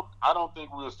 I don't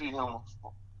think we'll see him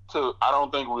till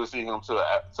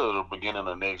the beginning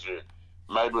of next year.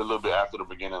 Maybe a little bit after the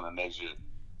beginning of next year.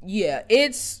 Yeah,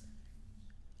 it's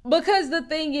because the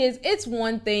thing is, it's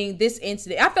one thing, this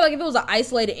incident. I feel like if it was an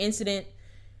isolated incident,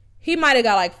 he might have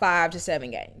got like 5 to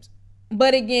 7 games.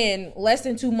 But again, less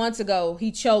than 2 months ago,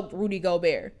 he choked Rudy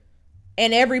Gobert.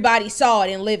 And everybody saw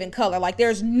it in living color. Like,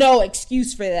 there's no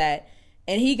excuse for that.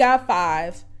 And he got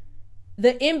 5.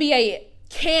 The NBA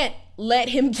can't let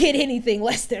him get anything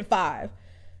less than 5.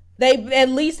 They at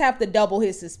least have to double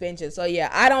his suspension. So,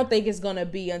 yeah, I don't think it's going to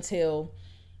be until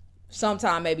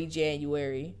sometime maybe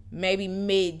January, maybe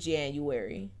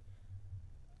mid-January.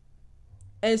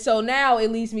 And so now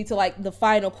it leads me to like the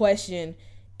final question.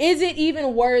 Is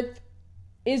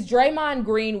Draymond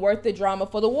Green worth the drama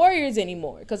for the Warriors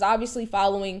anymore? Because obviously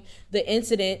following the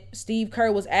incident, Steve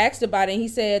Kerr was asked about it. And he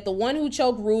said the one who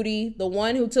choked Rudy, the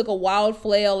one who took a wild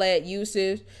flail at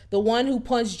Yusuf, the one who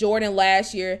punched Jordan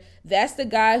last year, that's the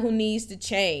guy who needs to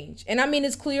change. And I mean,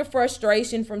 it's clear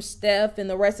frustration from Steph and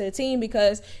the rest of the team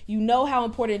because you know how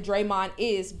important Draymond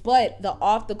is, but the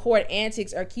off the court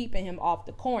antics are keeping him off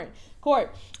the court.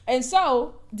 And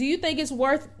so, do you think it's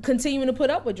worth continuing to put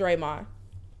up with Draymond?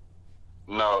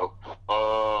 No.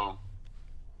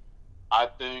 I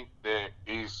think that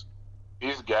it's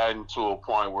gotten to a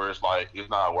point where it's like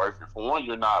it's not worth it. For one,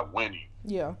 you're not winning.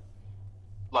 Yeah.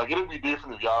 Like, it'd be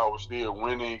different if y'all were still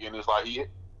winning, and it's like,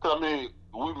 cause I mean,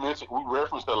 we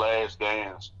referenced The Last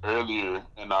Dance earlier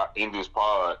in this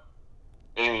pod,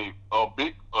 and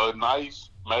a nice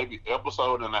maybe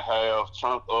episode and a half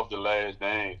chunk of The Last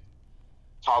Dance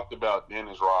talked about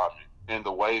Dennis Rodman and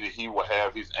the way that he would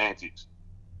have his antics.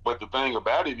 But the thing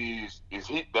about it is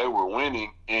they were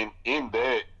winning, and in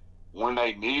that, when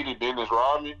they needed Dennis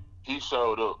Rodman, he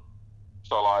showed up.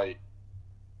 So, like,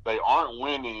 they aren't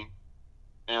winning,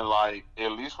 and, like,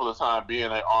 at least for the time being,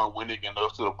 they aren't winning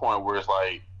enough to the point where it's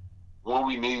like, when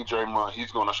we need Draymond,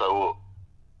 he's going to show up.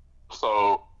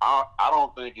 So I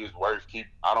don't think it's worth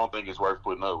I don't think it's worth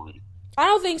putting up with it. I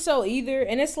don't think so either.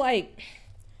 And it's like,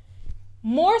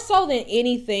 more so than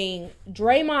anything,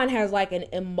 Draymond has like an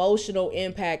emotional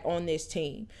impact on this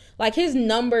team. Like, his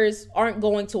numbers aren't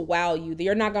going to wow you.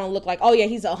 You're not going to look like, oh yeah,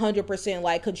 he's 100%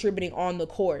 like contributing on the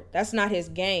court. That's not his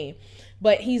game.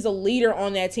 But he's a leader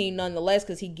on that team nonetheless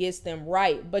because he gets them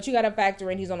right. But you got to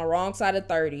factor in he's on the wrong side of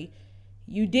 30.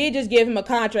 You did just give him a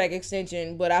contract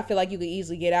extension, but I feel like you could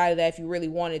easily get out of that if you really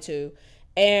wanted to.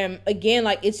 And again,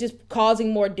 like, it's just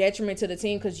causing more detriment to the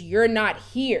team because you're not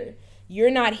here. You're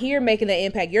not here making the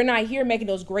impact. You're not here making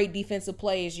those great defensive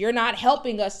plays. You're not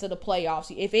helping us to the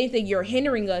playoffs. If anything, you're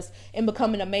hindering us and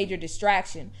becoming a major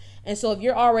distraction. And so if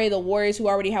you're already the Warriors, who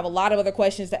already have a lot of other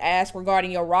questions to ask regarding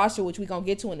your roster, which we're going to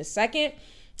get to in a second,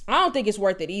 I don't think it's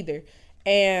worth it either.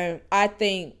 And I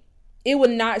think it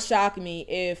would not shock me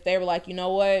if they were like, you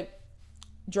know what,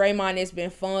 Draymond, it's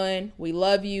been fun. We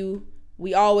love you.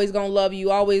 We always going to love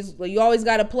you. You always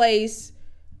got a place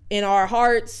in our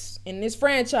hearts in this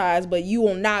franchise, but you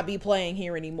will not be playing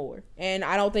here anymore. And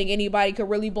I don't think anybody could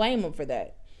really blame him for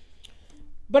that.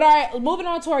 But all right, moving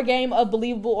on to our game of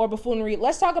believable or buffoonery,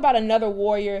 let's talk about another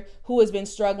Warrior who has been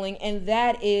struggling, and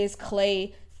that is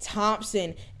Klay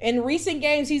Thompson. In recent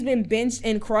games, he's been benched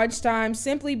in crunch time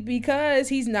simply because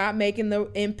he's not making the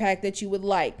impact that you would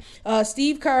like.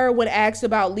 Steve Kerr, when asked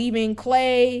about leaving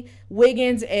Klay,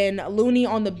 Wiggins, and Looney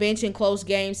on the bench in close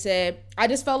games, said, I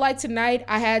just felt like tonight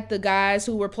I had the guys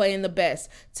who were playing the best.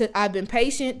 I've been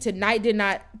patient. Tonight did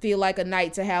not feel like a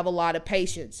night to have a lot of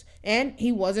patience. And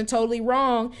he wasn't totally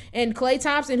wrong. And Klay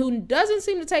Thompson, who doesn't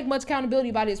seem to take much accountability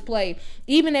about his play,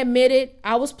 even admitted,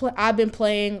 I've been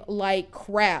playing like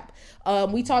crap.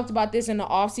 We talked about this in the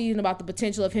offseason about the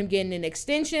potential of him getting an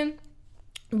extension.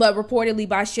 But reportedly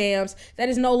by Shams, that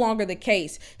is no longer the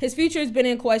case. His future has been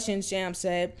in question, Shams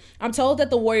said. I'm told that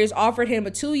the Warriors offered him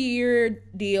a 2-year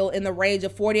deal in the range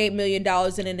of $48 million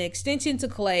and an extension to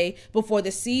Klay before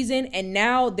the season, and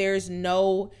now there's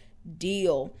no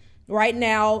deal. Right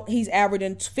now, he's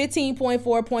averaging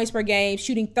 15.4 points per game,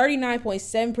 shooting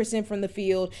 39.7% from the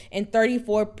field and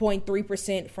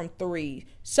 34.3% from three.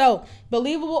 So,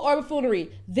 believable or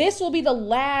buffoonery, this will be the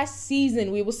last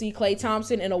season we will see Klay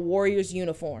Thompson in a Warriors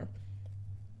uniform.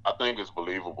 I think it's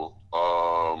believable.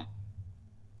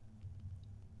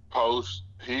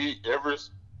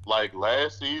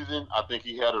 Last season, I think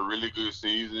he had a really good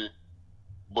season,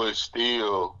 but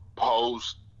still,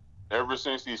 ever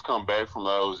since he's come back from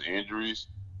those injuries,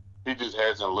 he just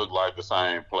hasn't looked like the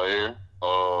same player.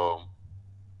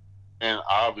 And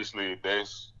obviously,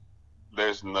 there's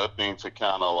nothing to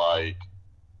kind of like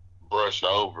brush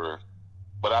over.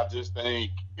 But I just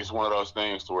think it's one of those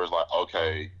things to where it's like,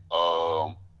 okay,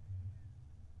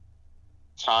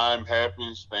 time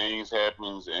happens, things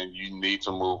happens, and you need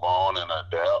to move on and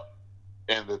adapt.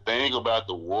 And the thing about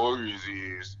the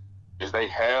Warriors is they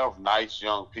have nice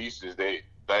young pieces they've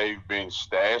been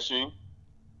stashing,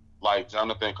 like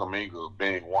Jonathan Kuminga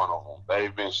being one of them.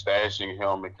 They've been stashing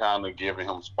him and kind of giving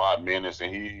him spot minutes,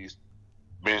 and he's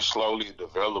been slowly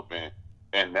developing.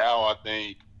 And now I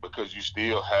think because you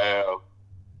still have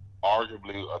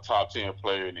arguably a top 10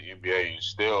 player in the NBA in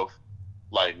Steph,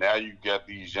 like now you got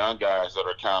these young guys that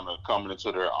are kind of coming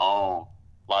into their own.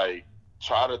 Like,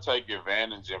 try to take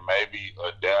advantage and maybe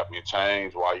adapt and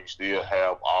change while you still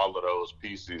have all of those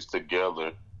pieces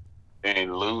together.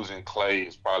 And losing Klay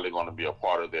is probably going to be a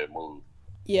part of that move.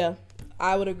 Yeah,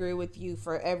 I would agree with you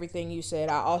for everything you said.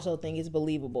 I also think it's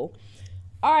believable.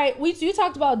 All right, you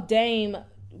talked about Dame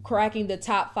cracking the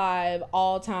top 5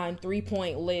 all-time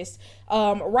three-point list.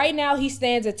 Right now, he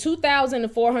stands at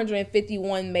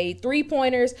 2,451 made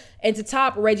three-pointers. And to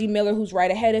top Reggie Miller, who's right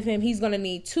ahead of him, he's going to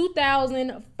need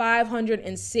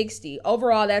 2,560.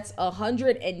 Overall, that's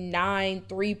 109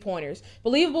 three-pointers.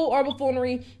 Believable or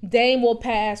buffoonery, Dame will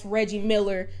pass Reggie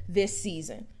Miller this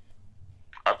season.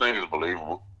 I think it's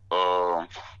believable. Because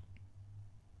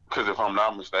if I'm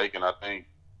not mistaken, I think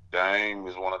Dame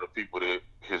is one of the people that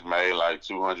has made like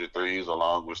 200 threes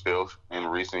along with Steph in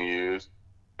recent years.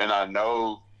 And I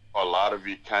know a lot of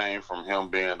it came from him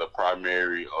being the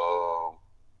primary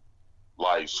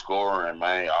scorer and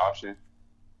main option.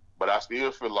 But I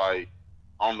still feel like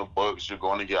on the Bucks, you're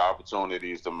going to get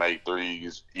opportunities to make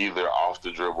threes either off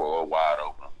the dribble or wide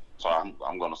open. So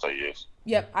I'm going to say yes.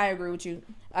 Yep, I agree with you.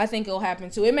 I think it'll happen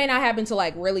too. It may not happen to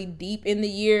like really deep in the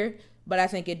year, but I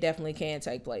think it definitely can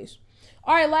take place.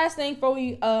 All right, last thing before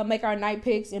we make our night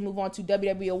picks and move on to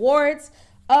WWE awards.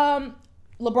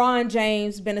 LeBron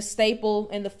James been a staple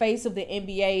in the face of the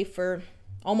NBA for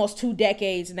almost 2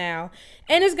 decades now.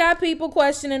 And it's got people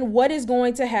questioning what is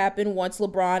going to happen once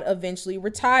LeBron eventually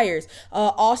retires.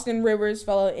 Austin Rivers,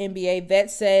 fellow NBA vet,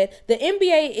 said the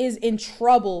NBA is in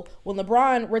trouble when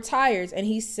LeBron retires. And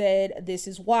he said this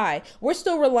is why. We're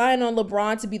still relying on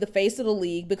LeBron to be the face of the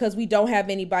league because we don't have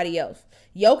anybody else.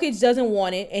 Jokic doesn't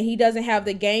want it, and he doesn't have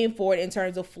the game for it in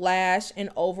terms of flash and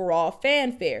overall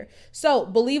fanfare. So,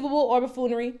 believable or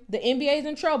buffoonery, the NBA is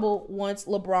in trouble once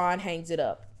LeBron hangs it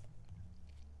up.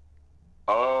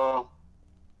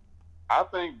 I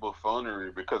think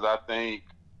buffoonery because I think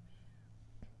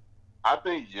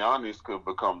Giannis could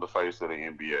become the face of the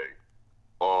NBA.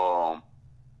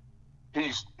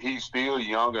 He's still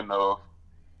young enough.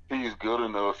 He's good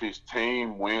enough. His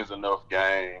team wins enough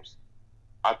games.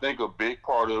 I think a big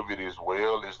part of it as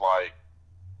well is like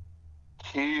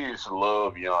kids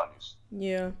love Giannis.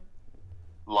 Yeah.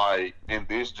 Like in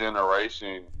this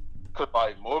generation, cause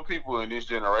like more people in this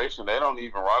generation, they don't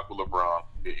even rock with LeBron.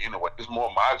 Anyway, it's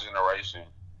more my generation.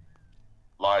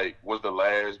 Like was the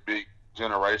last big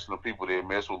generation of people that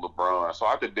mess with LeBron. So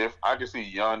I could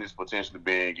see Giannis potentially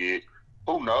being it.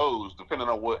 Who knows? Depending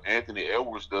on what Anthony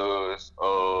Edwards does,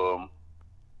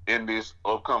 in this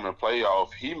upcoming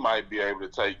playoff, he might be able to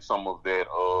take some of that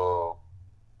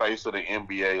face of the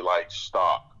NBA like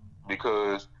stock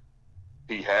because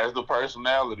he has the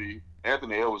personality.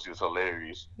 Anthony Edwards is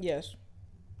hilarious. Yes.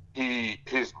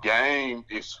 His game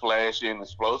is flashy and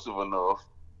explosive enough.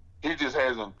 He just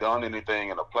hasn't done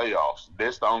anything in the playoffs.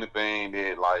 That's the only thing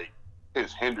that like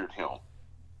has hindered him.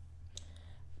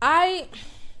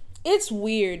 It's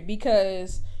weird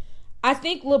because I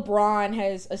think LeBron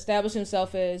has established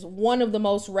himself as one of the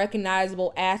most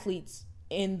recognizable athletes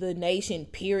in the nation,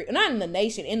 period. Not in the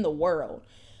nation, in the world.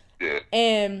 Yeah.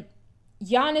 And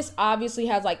Giannis obviously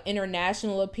has like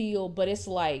international appeal, but it's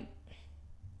like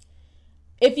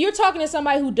if you're talking to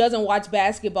somebody who doesn't watch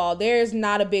basketball, there's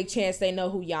not a big chance they know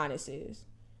who Giannis is.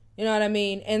 You know what I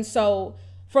mean? And so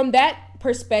from that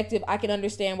perspective, I can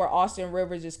understand where Austin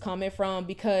Rivers is coming from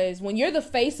because when you're the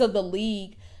face of the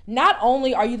league, not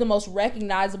only are you the most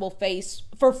recognizable face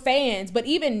for fans, but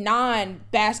even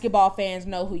non-basketball fans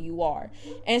know who you are.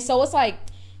 And so it's like,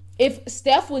 if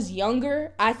Steph was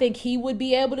younger, I think he would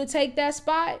be able to take that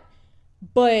spot.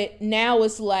 But now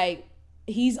it's like,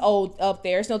 he's old up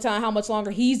there. It's no telling how much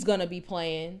longer he's going to be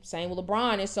playing. Same with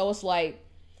LeBron. And so it's like,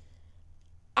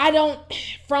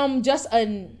 from just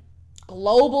a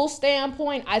global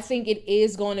standpoint, I think it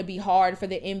is going to be hard for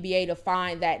the NBA to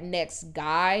find that next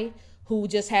guy who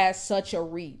just has such a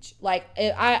reach. Like,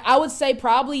 I would say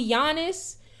probably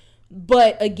Giannis,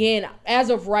 but again, as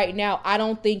of right now, I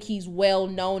don't think he's well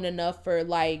known enough for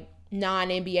like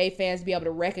non-NBA fans to be able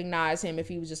to recognize him if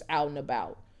he was just out and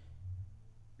about.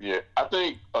 Yeah, I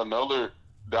think I feel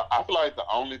like the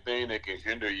only thing that can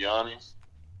hinder Giannis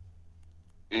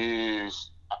is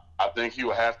I think he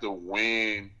would have to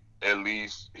win a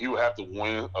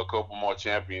couple more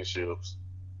championships.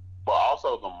 But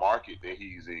also the market that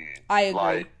he's in. I agree.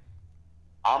 Like,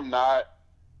 I'm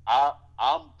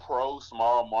pro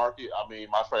small market. I mean,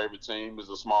 my favorite team is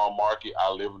a small market.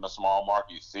 I live in a small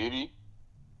market city.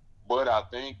 But I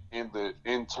think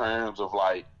in terms of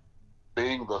like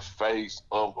being the face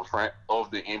of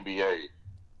the NBA,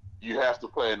 you have to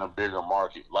play in a bigger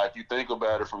market. Like you think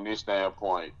about it from this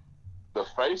standpoint, the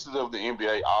faces of the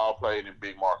NBA all played in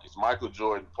big markets. Michael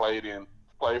Jordan played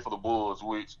for the Bulls,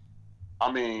 which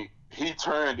I mean, he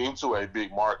turned into a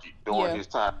big market during his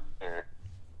time there.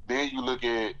 Then you look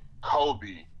at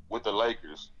Kobe with the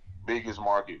Lakers, biggest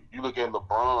market. You look at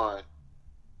LeBron.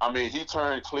 I mean, he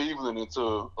turned Cleveland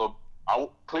into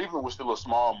Cleveland was still a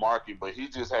small market, but he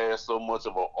just had so much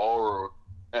of an aura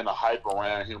and a hype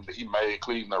around him that he made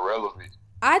Cleveland relevant.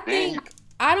 I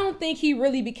don't think he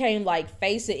really became like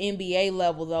face of NBA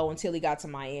level though until he got to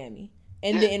Miami.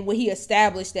 And then when he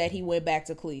established that, he went back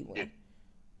to Cleveland. Yeah.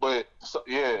 But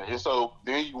and so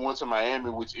then you went to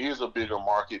Miami, which is a bigger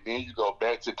market. Then you go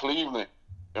back to Cleveland,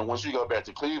 and once you go back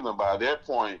to Cleveland, by that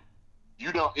point,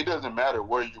 it doesn't matter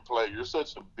where you play. You're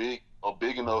such a big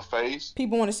enough face.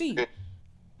 People want to see you.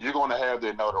 You're going to have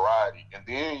that notoriety, and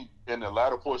then in the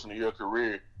latter portion of your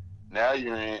career, now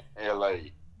you're in LA.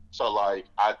 So like,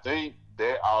 I think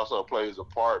that also plays a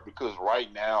part because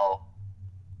right now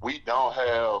we don't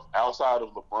have outside of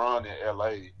LeBron in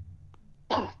LA.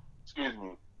 Excuse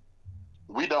me.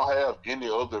 We don't have any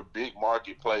other big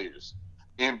market players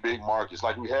in big markets.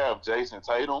 Like we have Jason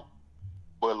Tatum,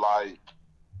 but like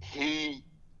I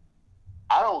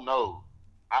don't know.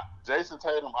 Jason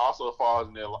Tatum also falls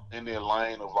in their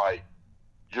lane of like,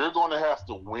 you're going to have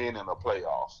to win in the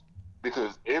playoffs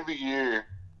because every year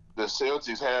the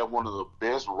Celtics have one of the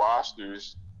best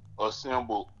rosters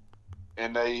assembled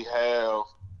and they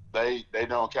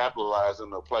don't capitalize in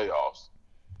the playoffs.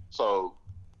 So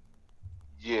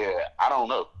yeah, I don't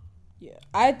know. Yeah,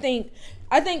 I think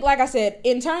like I said,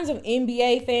 in terms of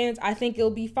NBA fans, I think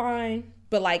it'll be fine.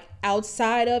 But like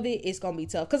outside of it, it's gonna be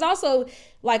tough. Cause also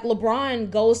like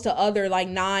LeBron goes to other like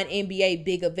non-NBA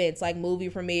big events like movie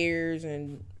premieres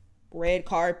and red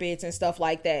carpets and stuff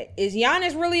like that. Is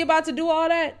Giannis really about to do all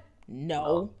that?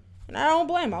 No. And I don't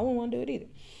blame him. I wouldn't want to do it either.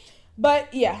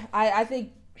 But yeah, I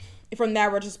think from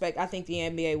that retrospect, I think the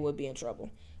NBA would be in trouble.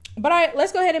 But all right,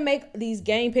 let's go ahead and make these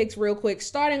game picks real quick.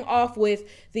 Starting off with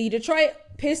the Detroit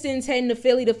Pistons heading to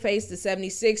Philly to face the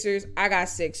 76ers. I got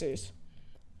Sixers.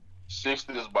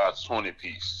 Sixers by 20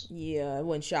 piece. Yeah, it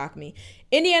wouldn't shock me.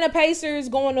 Indiana Pacers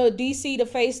going to DC to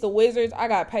face the Wizards. I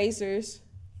got Pacers.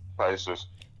 Pacers.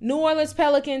 New Orleans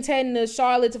Pelicans heading to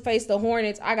Charlotte to face the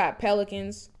Hornets. I got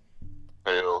Pelicans.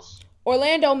 Pels.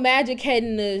 Orlando Magic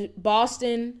heading to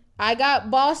Boston. I got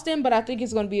Boston, but I think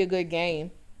it's going to be a good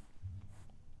game.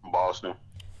 Boston.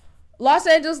 Los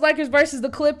Angeles Lakers versus the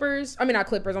Clippers. I mean, not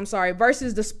Clippers, I'm sorry.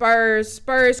 Versus the Spurs.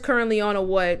 Spurs currently on a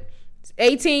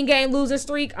 18-game losing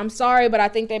streak. I'm sorry, but I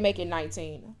think they make it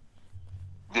 19.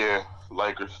 Yeah,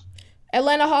 Lakers.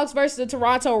 Atlanta Hawks versus the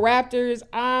Toronto Raptors.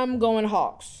 I'm going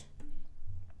Hawks.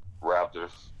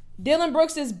 Raptors. Dylan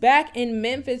Brooks is back in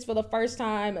Memphis for the first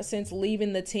time since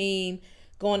leaving the team,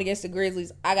 going against the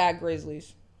Grizzlies. I got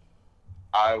Grizzlies.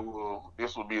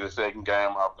 This will be the second game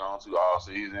I've gone to all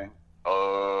season.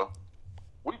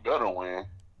 We better win.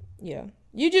 Yeah.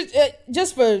 You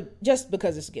just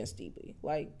because it's against DB.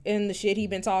 Like, in the shit he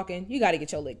been talking, you got to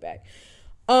get your lick back.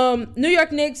 New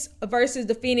York Knicks versus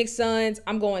the Phoenix Suns.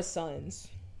 I'm going Suns.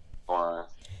 Fine.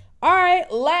 All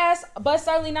right, last but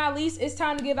certainly not least, it's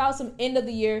time to give out some end of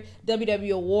the year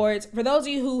WWE awards. For those of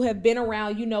you who have been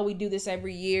around, you know we do this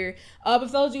every year. But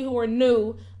for those of you who are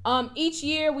new, each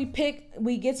year we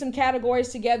get some categories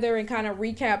together and kind of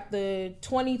recap the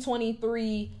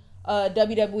 2023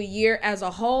 WWE year as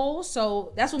a whole.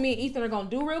 So that's what me and Ethan are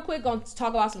gonna do real quick. Gonna talk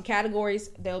about some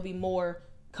categories. There'll be more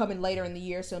coming later in the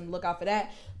year, so look out for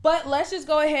that. But let's just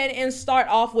go ahead and start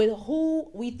off with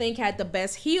who we think had the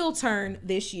best heel turn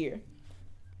this year.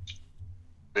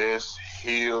 Best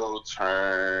heel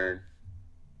turn.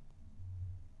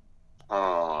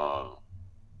 I'm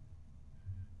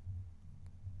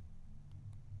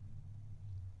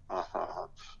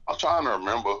trying to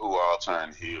remember who all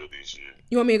turned heel this year.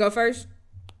 You want me to go first?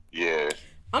 Yeah.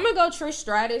 I'm gonna go Trish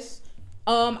Stratus.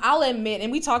 I'll admit,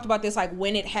 and we talked about this like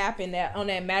when it happened that on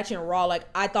that match in Raw, like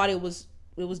I thought it was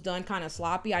done kind of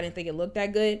sloppy. I didn't think it looked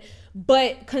that good.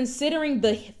 But considering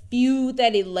the feud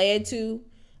that it led to,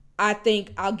 I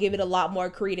think I'll give it a lot more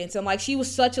credence. And like she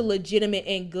was such a legitimate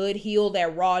and good heel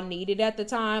that Raw needed at the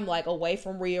time, like away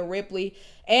from Rhea Ripley.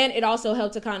 And it also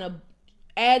helped to kind of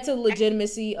add to the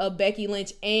legitimacy of Becky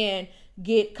Lynch and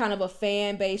get kind of a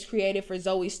fan base created for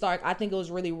Zoe Stark. I think it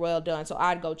was really well done. So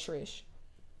I'd go Trish.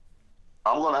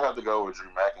 I'm going to have to go with Drew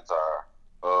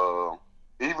McIntyre.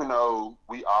 Even though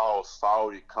we all saw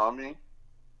it coming,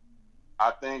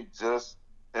 I think just,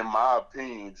 in my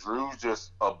opinion, Drew's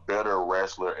just a better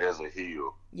wrestler as a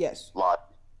heel. Yes. Like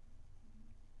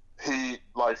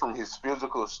from his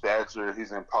physical stature,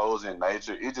 his imposing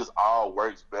nature, it just all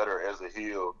works better as a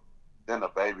heel than a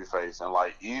babyface. And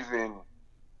like even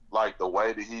like the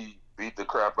way that he beat the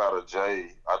crap out of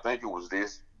Jay, I think it was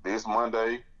this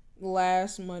Monday.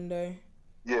 Last Monday.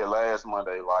 Yeah, last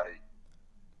Monday. Like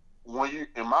when you,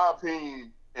 in my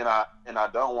opinion, and I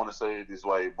don't want to say it this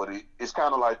way, but it's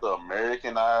kind of like the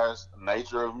Americanized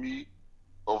nature of me,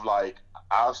 of like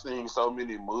I've seen so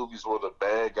many movies where the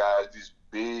bad guy is this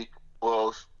big,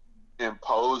 buff,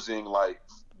 imposing like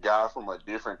guy from a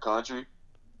different country.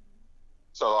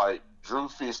 So like Drew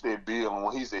fits that bill, and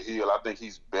when he's a heel, I think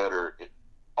he's better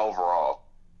overall.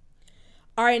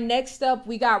 All right, next up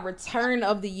we got Return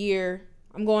of the Year.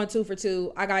 I'm going 2 for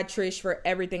 2. I got Trish for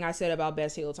everything I said about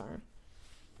best heel turn.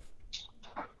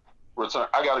 Return.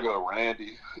 I gotta go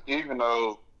Randy, even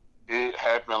though it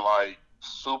happened like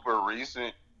super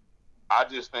recent. I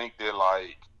just think that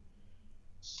like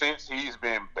since he's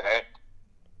been back,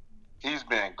 he's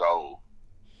been gold.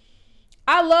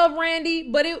 I love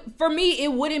Randy, but for me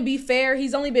it wouldn't be fair.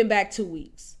 He's only been back 2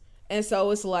 weeks, and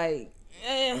so it's like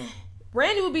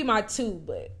Randy would be my 2,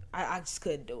 but I just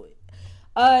couldn't do it.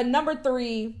 Number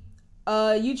 3,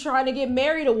 You Trying to Get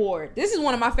Married award. This is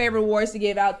one of my favorite awards to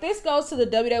give out. This goes to the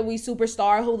WWE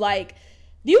superstar who, like,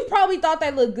 you probably thought they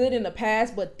looked good in the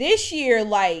past, but this year,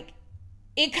 like,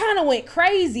 it kind of went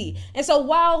crazy. And so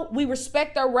while we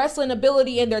respect their wrestling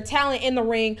ability and their talent in the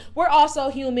ring, we're also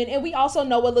human, and we also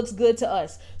know what looks good to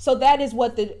us. So that is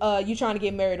what the You Trying to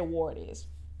Get Married award is.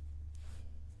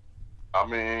 I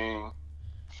mean,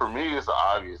 for me, it's an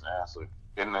obvious answer.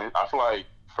 And I feel like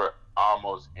for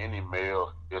almost any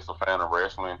male that's a fan of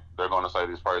wrestling, they're going to say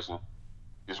this person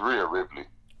is Rhea Ripley.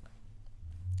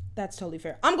 That's totally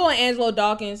fair. I'm going Angelo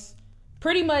Dawkins.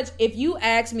 Pretty much, if you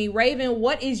ask me, Raven,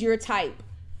 what is your type?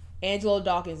 Angelo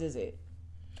Dawkins is it.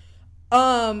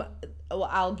 Well,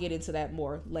 I'll get into that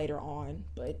more later on,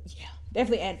 but yeah,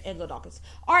 definitely Angelo Dawkins.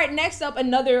 All right, next up,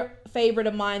 another favorite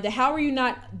of mine, the How Are You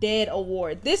Not Dead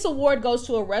award. This award goes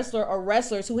to a wrestler or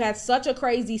wrestlers who had such a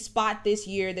crazy spot this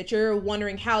year that you're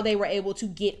wondering how they were able to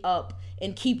get up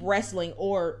and keep wrestling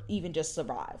or even just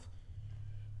survive.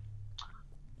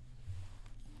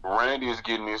 Randy is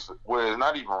getting this. Well, it's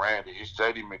not even Randy. It's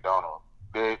JD McDonough.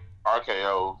 That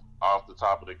RKO off the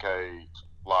top of the cage.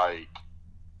 Like,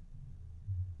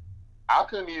 I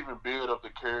couldn't even build up the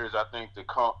courage, I think, to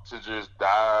just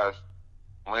dive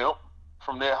limp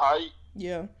from that height.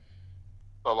 Yeah.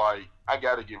 So, like, I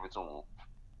got to give it to him.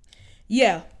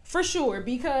 Yeah, for sure,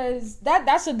 because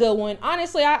that's a good one.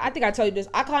 Honestly, I think I told you this.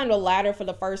 I climbed a ladder for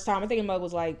the first time. I think it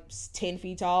was like 10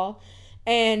 feet tall.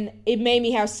 And it made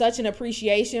me have such an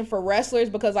appreciation for wrestlers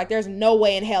because, like, there's no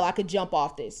way in hell I could jump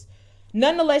off this.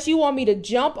 Nonetheless, you want me to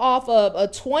jump off of a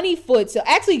 20-foot, so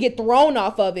actually get thrown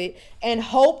off of it and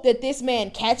hope that this man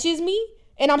catches me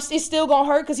and it's still going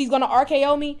to hurt because he's going to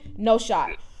RKO me? No shot.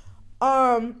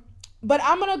 But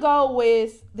I'm going to go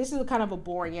with, this is kind of a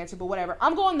boring answer, but whatever.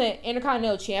 I'm going the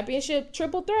Intercontinental Championship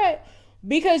triple threat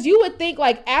because you would think,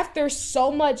 like, after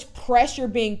so much pressure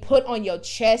being put on your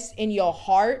chest and your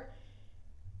heart,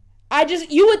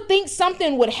 you would think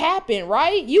something would happen,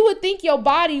 right? You would think your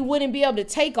body wouldn't be able to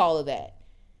take all of that.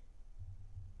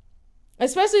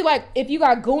 Especially, like, if you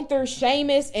got Gunther,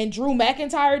 Sheamus, and Drew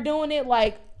McIntyre doing it,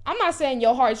 like, I'm not saying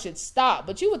your heart should stop,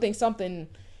 but you would think something,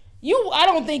 I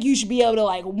don't think you should be able to,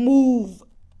 like, move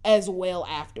as well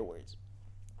afterwards.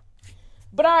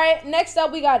 But all right, next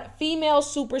up, we got Female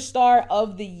Superstar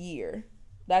of the Year.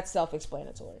 That's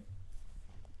self-explanatory.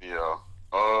 Yeah.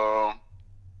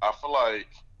 I feel like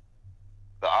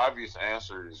the obvious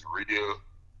answer is Rhea.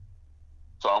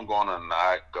 So I'm going to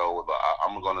not go with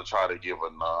I'm going to try to give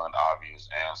a non-obvious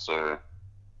answer.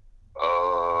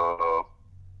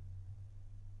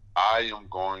 I am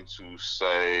going to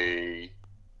say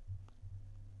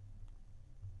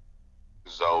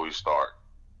Zoe Stark.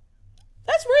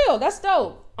 That's real. That's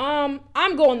dope. I'm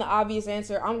going the obvious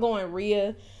answer. I'm going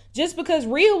Rhea. Just because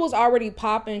Rhea was already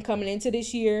popping coming into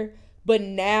this year. But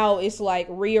now it's like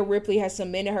Rhea Ripley has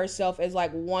cemented herself as like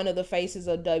one of the faces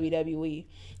of WWE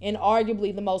and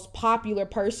arguably the most popular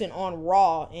person on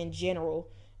Raw in general.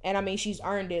 And I mean, she's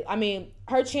earned it. I mean,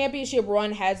 her championship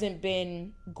run hasn't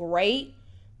been great,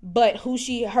 but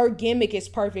her gimmick is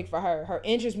perfect for her. Her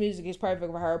entrance music is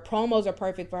perfect for her. Promos are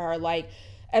perfect for her. Like,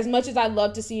 as much as I'd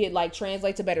love to see it like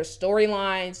translate to better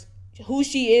storylines, who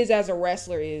she is as a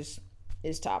wrestler is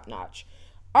top notch.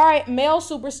 All right, Male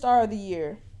Superstar of the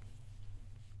Year.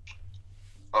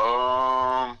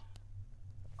 I'm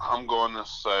going to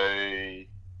say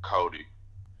Cody.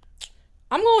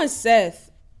 I'm going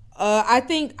Seth. I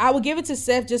think I would give it to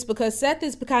Seth just because Seth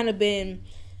has kind of been,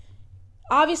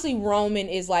 obviously Roman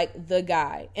is like the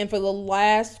guy. And for the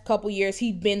last couple years,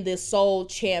 he's been the sole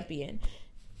champion.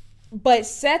 But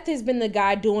Seth has been the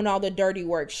guy doing all the dirty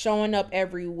work, showing up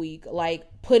every week, like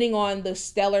putting on the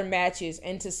stellar matches.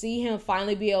 And to see him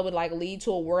finally be able to like lead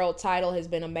to a world title has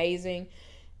been amazing.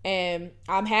 And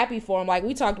I'm happy for him. Like,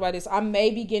 we talked about this. I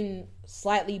may be getting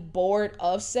slightly bored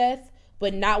of Seth,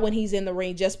 but not when he's in the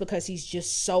ring just because he's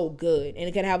just so good. And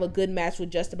it can have a good match with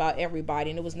just about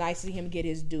everybody. And it was nice to see him get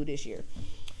his due this year.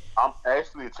 I'm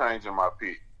actually changing my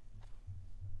pick.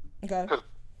 Okay. Because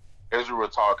as you were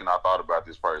talking, I thought about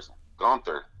this person.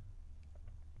 Gunther.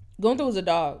 Gunther was a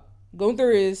dog.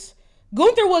 Gunther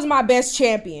was my best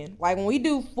champion. Like, when we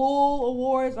do full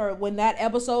awards or when that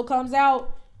episode comes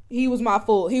out, he was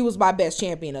my best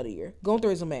champion of the year. Gunther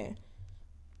is a man.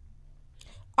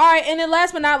 All right, and then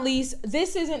last but not least,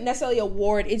 this isn't necessarily an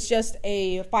award. It's just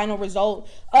a final result.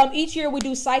 Each year we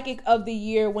do Psychic of the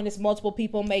Year when it's multiple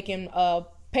people making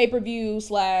pay-per-view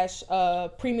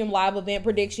 / premium live event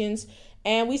predictions.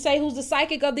 And we say who's the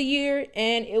Psychic of the Year,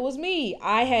 and it was me.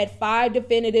 I had 5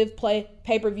 definitive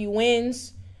pay-per-view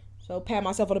wins. So pat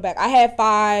myself on the back. I had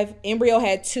 5. Embryo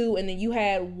had 2, and then you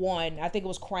had 1. I think it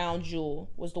was Crown Jewel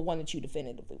was the one that you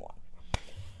definitively won.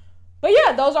 But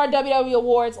yeah, those are WWE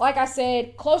awards. Like I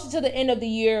said, closer to the end of the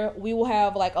year, we will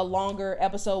have like a longer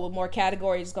episode with more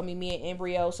categories. It's gonna be me and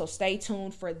Embryo, so stay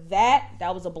tuned for that.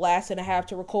 That was a blast and a half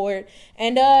to record.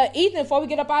 And Ethan, before we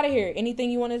get up out of here, anything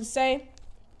you wanted to say?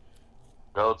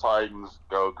 Go Titans,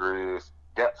 go Grizz.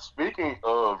 Speaking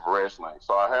of wrestling,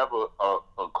 so I have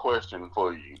a question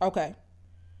for you. Okay.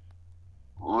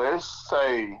 Let's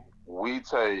say we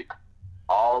take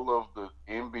all of the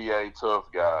NBA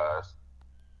tough guys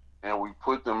and we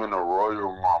put them in a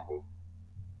Royal Rumble.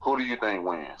 Who do you think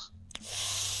wins?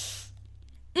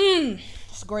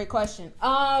 It's a great question.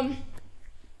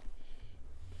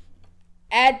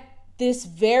 At this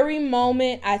very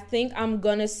moment, I think I'm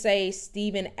gonna say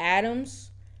Steven Adams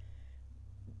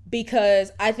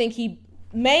because I think he'd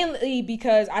be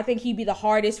the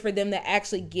hardest for them to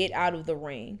actually get out of the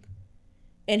ring.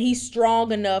 And he's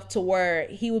strong enough to where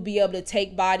he would be able to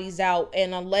take bodies out.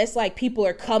 And unless like people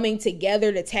are coming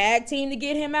together to tag team to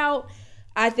get him out,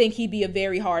 I think he'd be a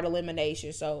very hard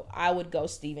elimination. So I would go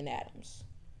Steven Adams.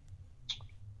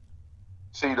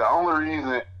 See, the only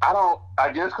reason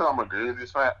I guess because I'm a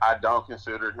Grizzlies fan, I don't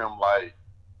consider him like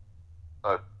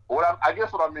what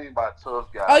I mean by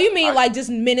tough guy. Oh, you mean like just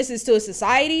menaces to a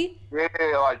society? Yeah,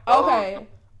 like okay.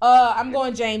 I'm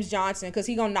going James Johnson because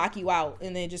he's gonna knock you out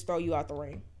and then just throw you out the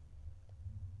ring.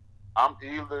 I'm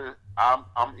either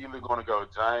gonna go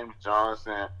James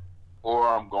Johnson or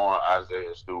I'm going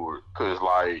Isaiah Stewart because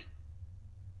like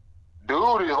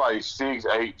dude is like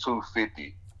 6'8",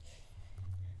 250.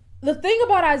 The thing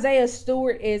about Isaiah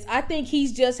Stewart is I think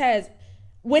he's just has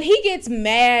when he gets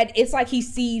mad, it's like he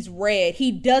sees red.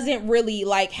 He doesn't really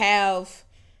like have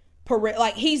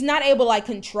like he's not able to like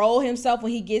control himself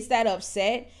when he gets that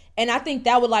upset. And I think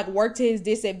that would like work to his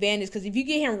disadvantage because if you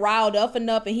get him riled up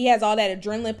enough and he has all that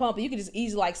adrenaline pumping, you can just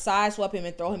easily like sideswipe him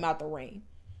and throw him out the ring.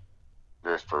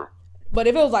 That's true. But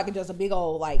if it was like just a big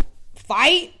old like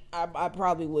fight, I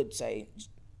probably would say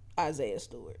Isaiah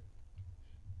Stewart.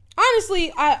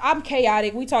 Honestly, I'm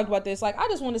chaotic. We talked about this. Like, I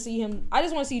just want to see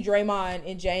Draymond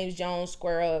and James Jones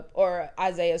square up, or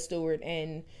Isaiah Stewart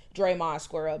and Draymond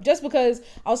square up. Just because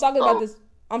I was talking about this.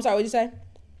 I'm sorry, what'd you say?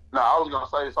 No, I was gonna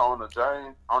say so on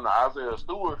the Isaiah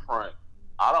Stewart front.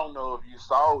 I don't know if you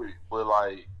saw it, but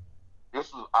like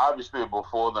this was obviously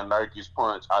before the Nurkic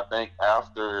punch. I think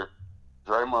after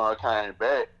Draymond came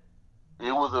back,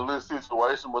 it was a little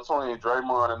situation between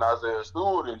Draymond and Isaiah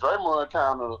Stewart, and Draymond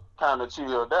kind of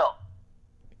chilled out.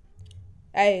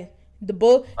 Hey,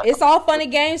 it's all fun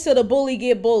and games till the bully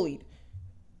get bullied.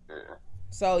 Yeah.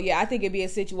 So yeah, I think it'd be a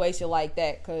situation like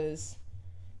that, cause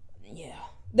yeah.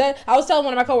 I was telling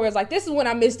one of my coworkers, like, this is when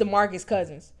I miss DeMarcus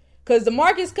Cousins. Because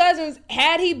DeMarcus Cousins,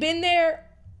 had he been there,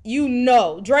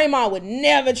 Draymond would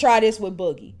never try this with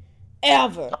Boogie.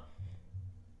 Ever.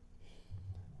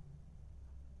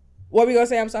 What were we going to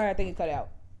say? I'm sorry, I think it cut out.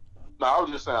 No, I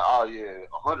was just saying, oh, yeah,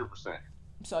 100%.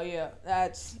 So, yeah,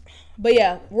 but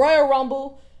yeah, Royal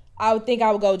Rumble, I would think I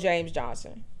would go James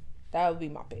Johnson. That would be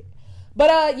my pick.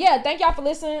 But, yeah, thank y'all for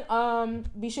listening.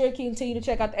 Be sure to continue to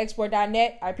check out the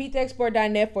export.net. I repeat, the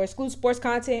export.net for exclusive sports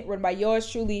content written by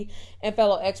yours truly and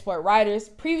fellow export writers.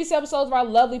 Previous episodes of our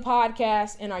lovely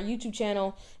podcast and our YouTube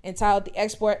channel entitled The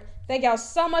Export. Thank y'all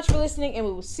so much for listening, and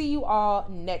we will see you all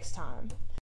next time.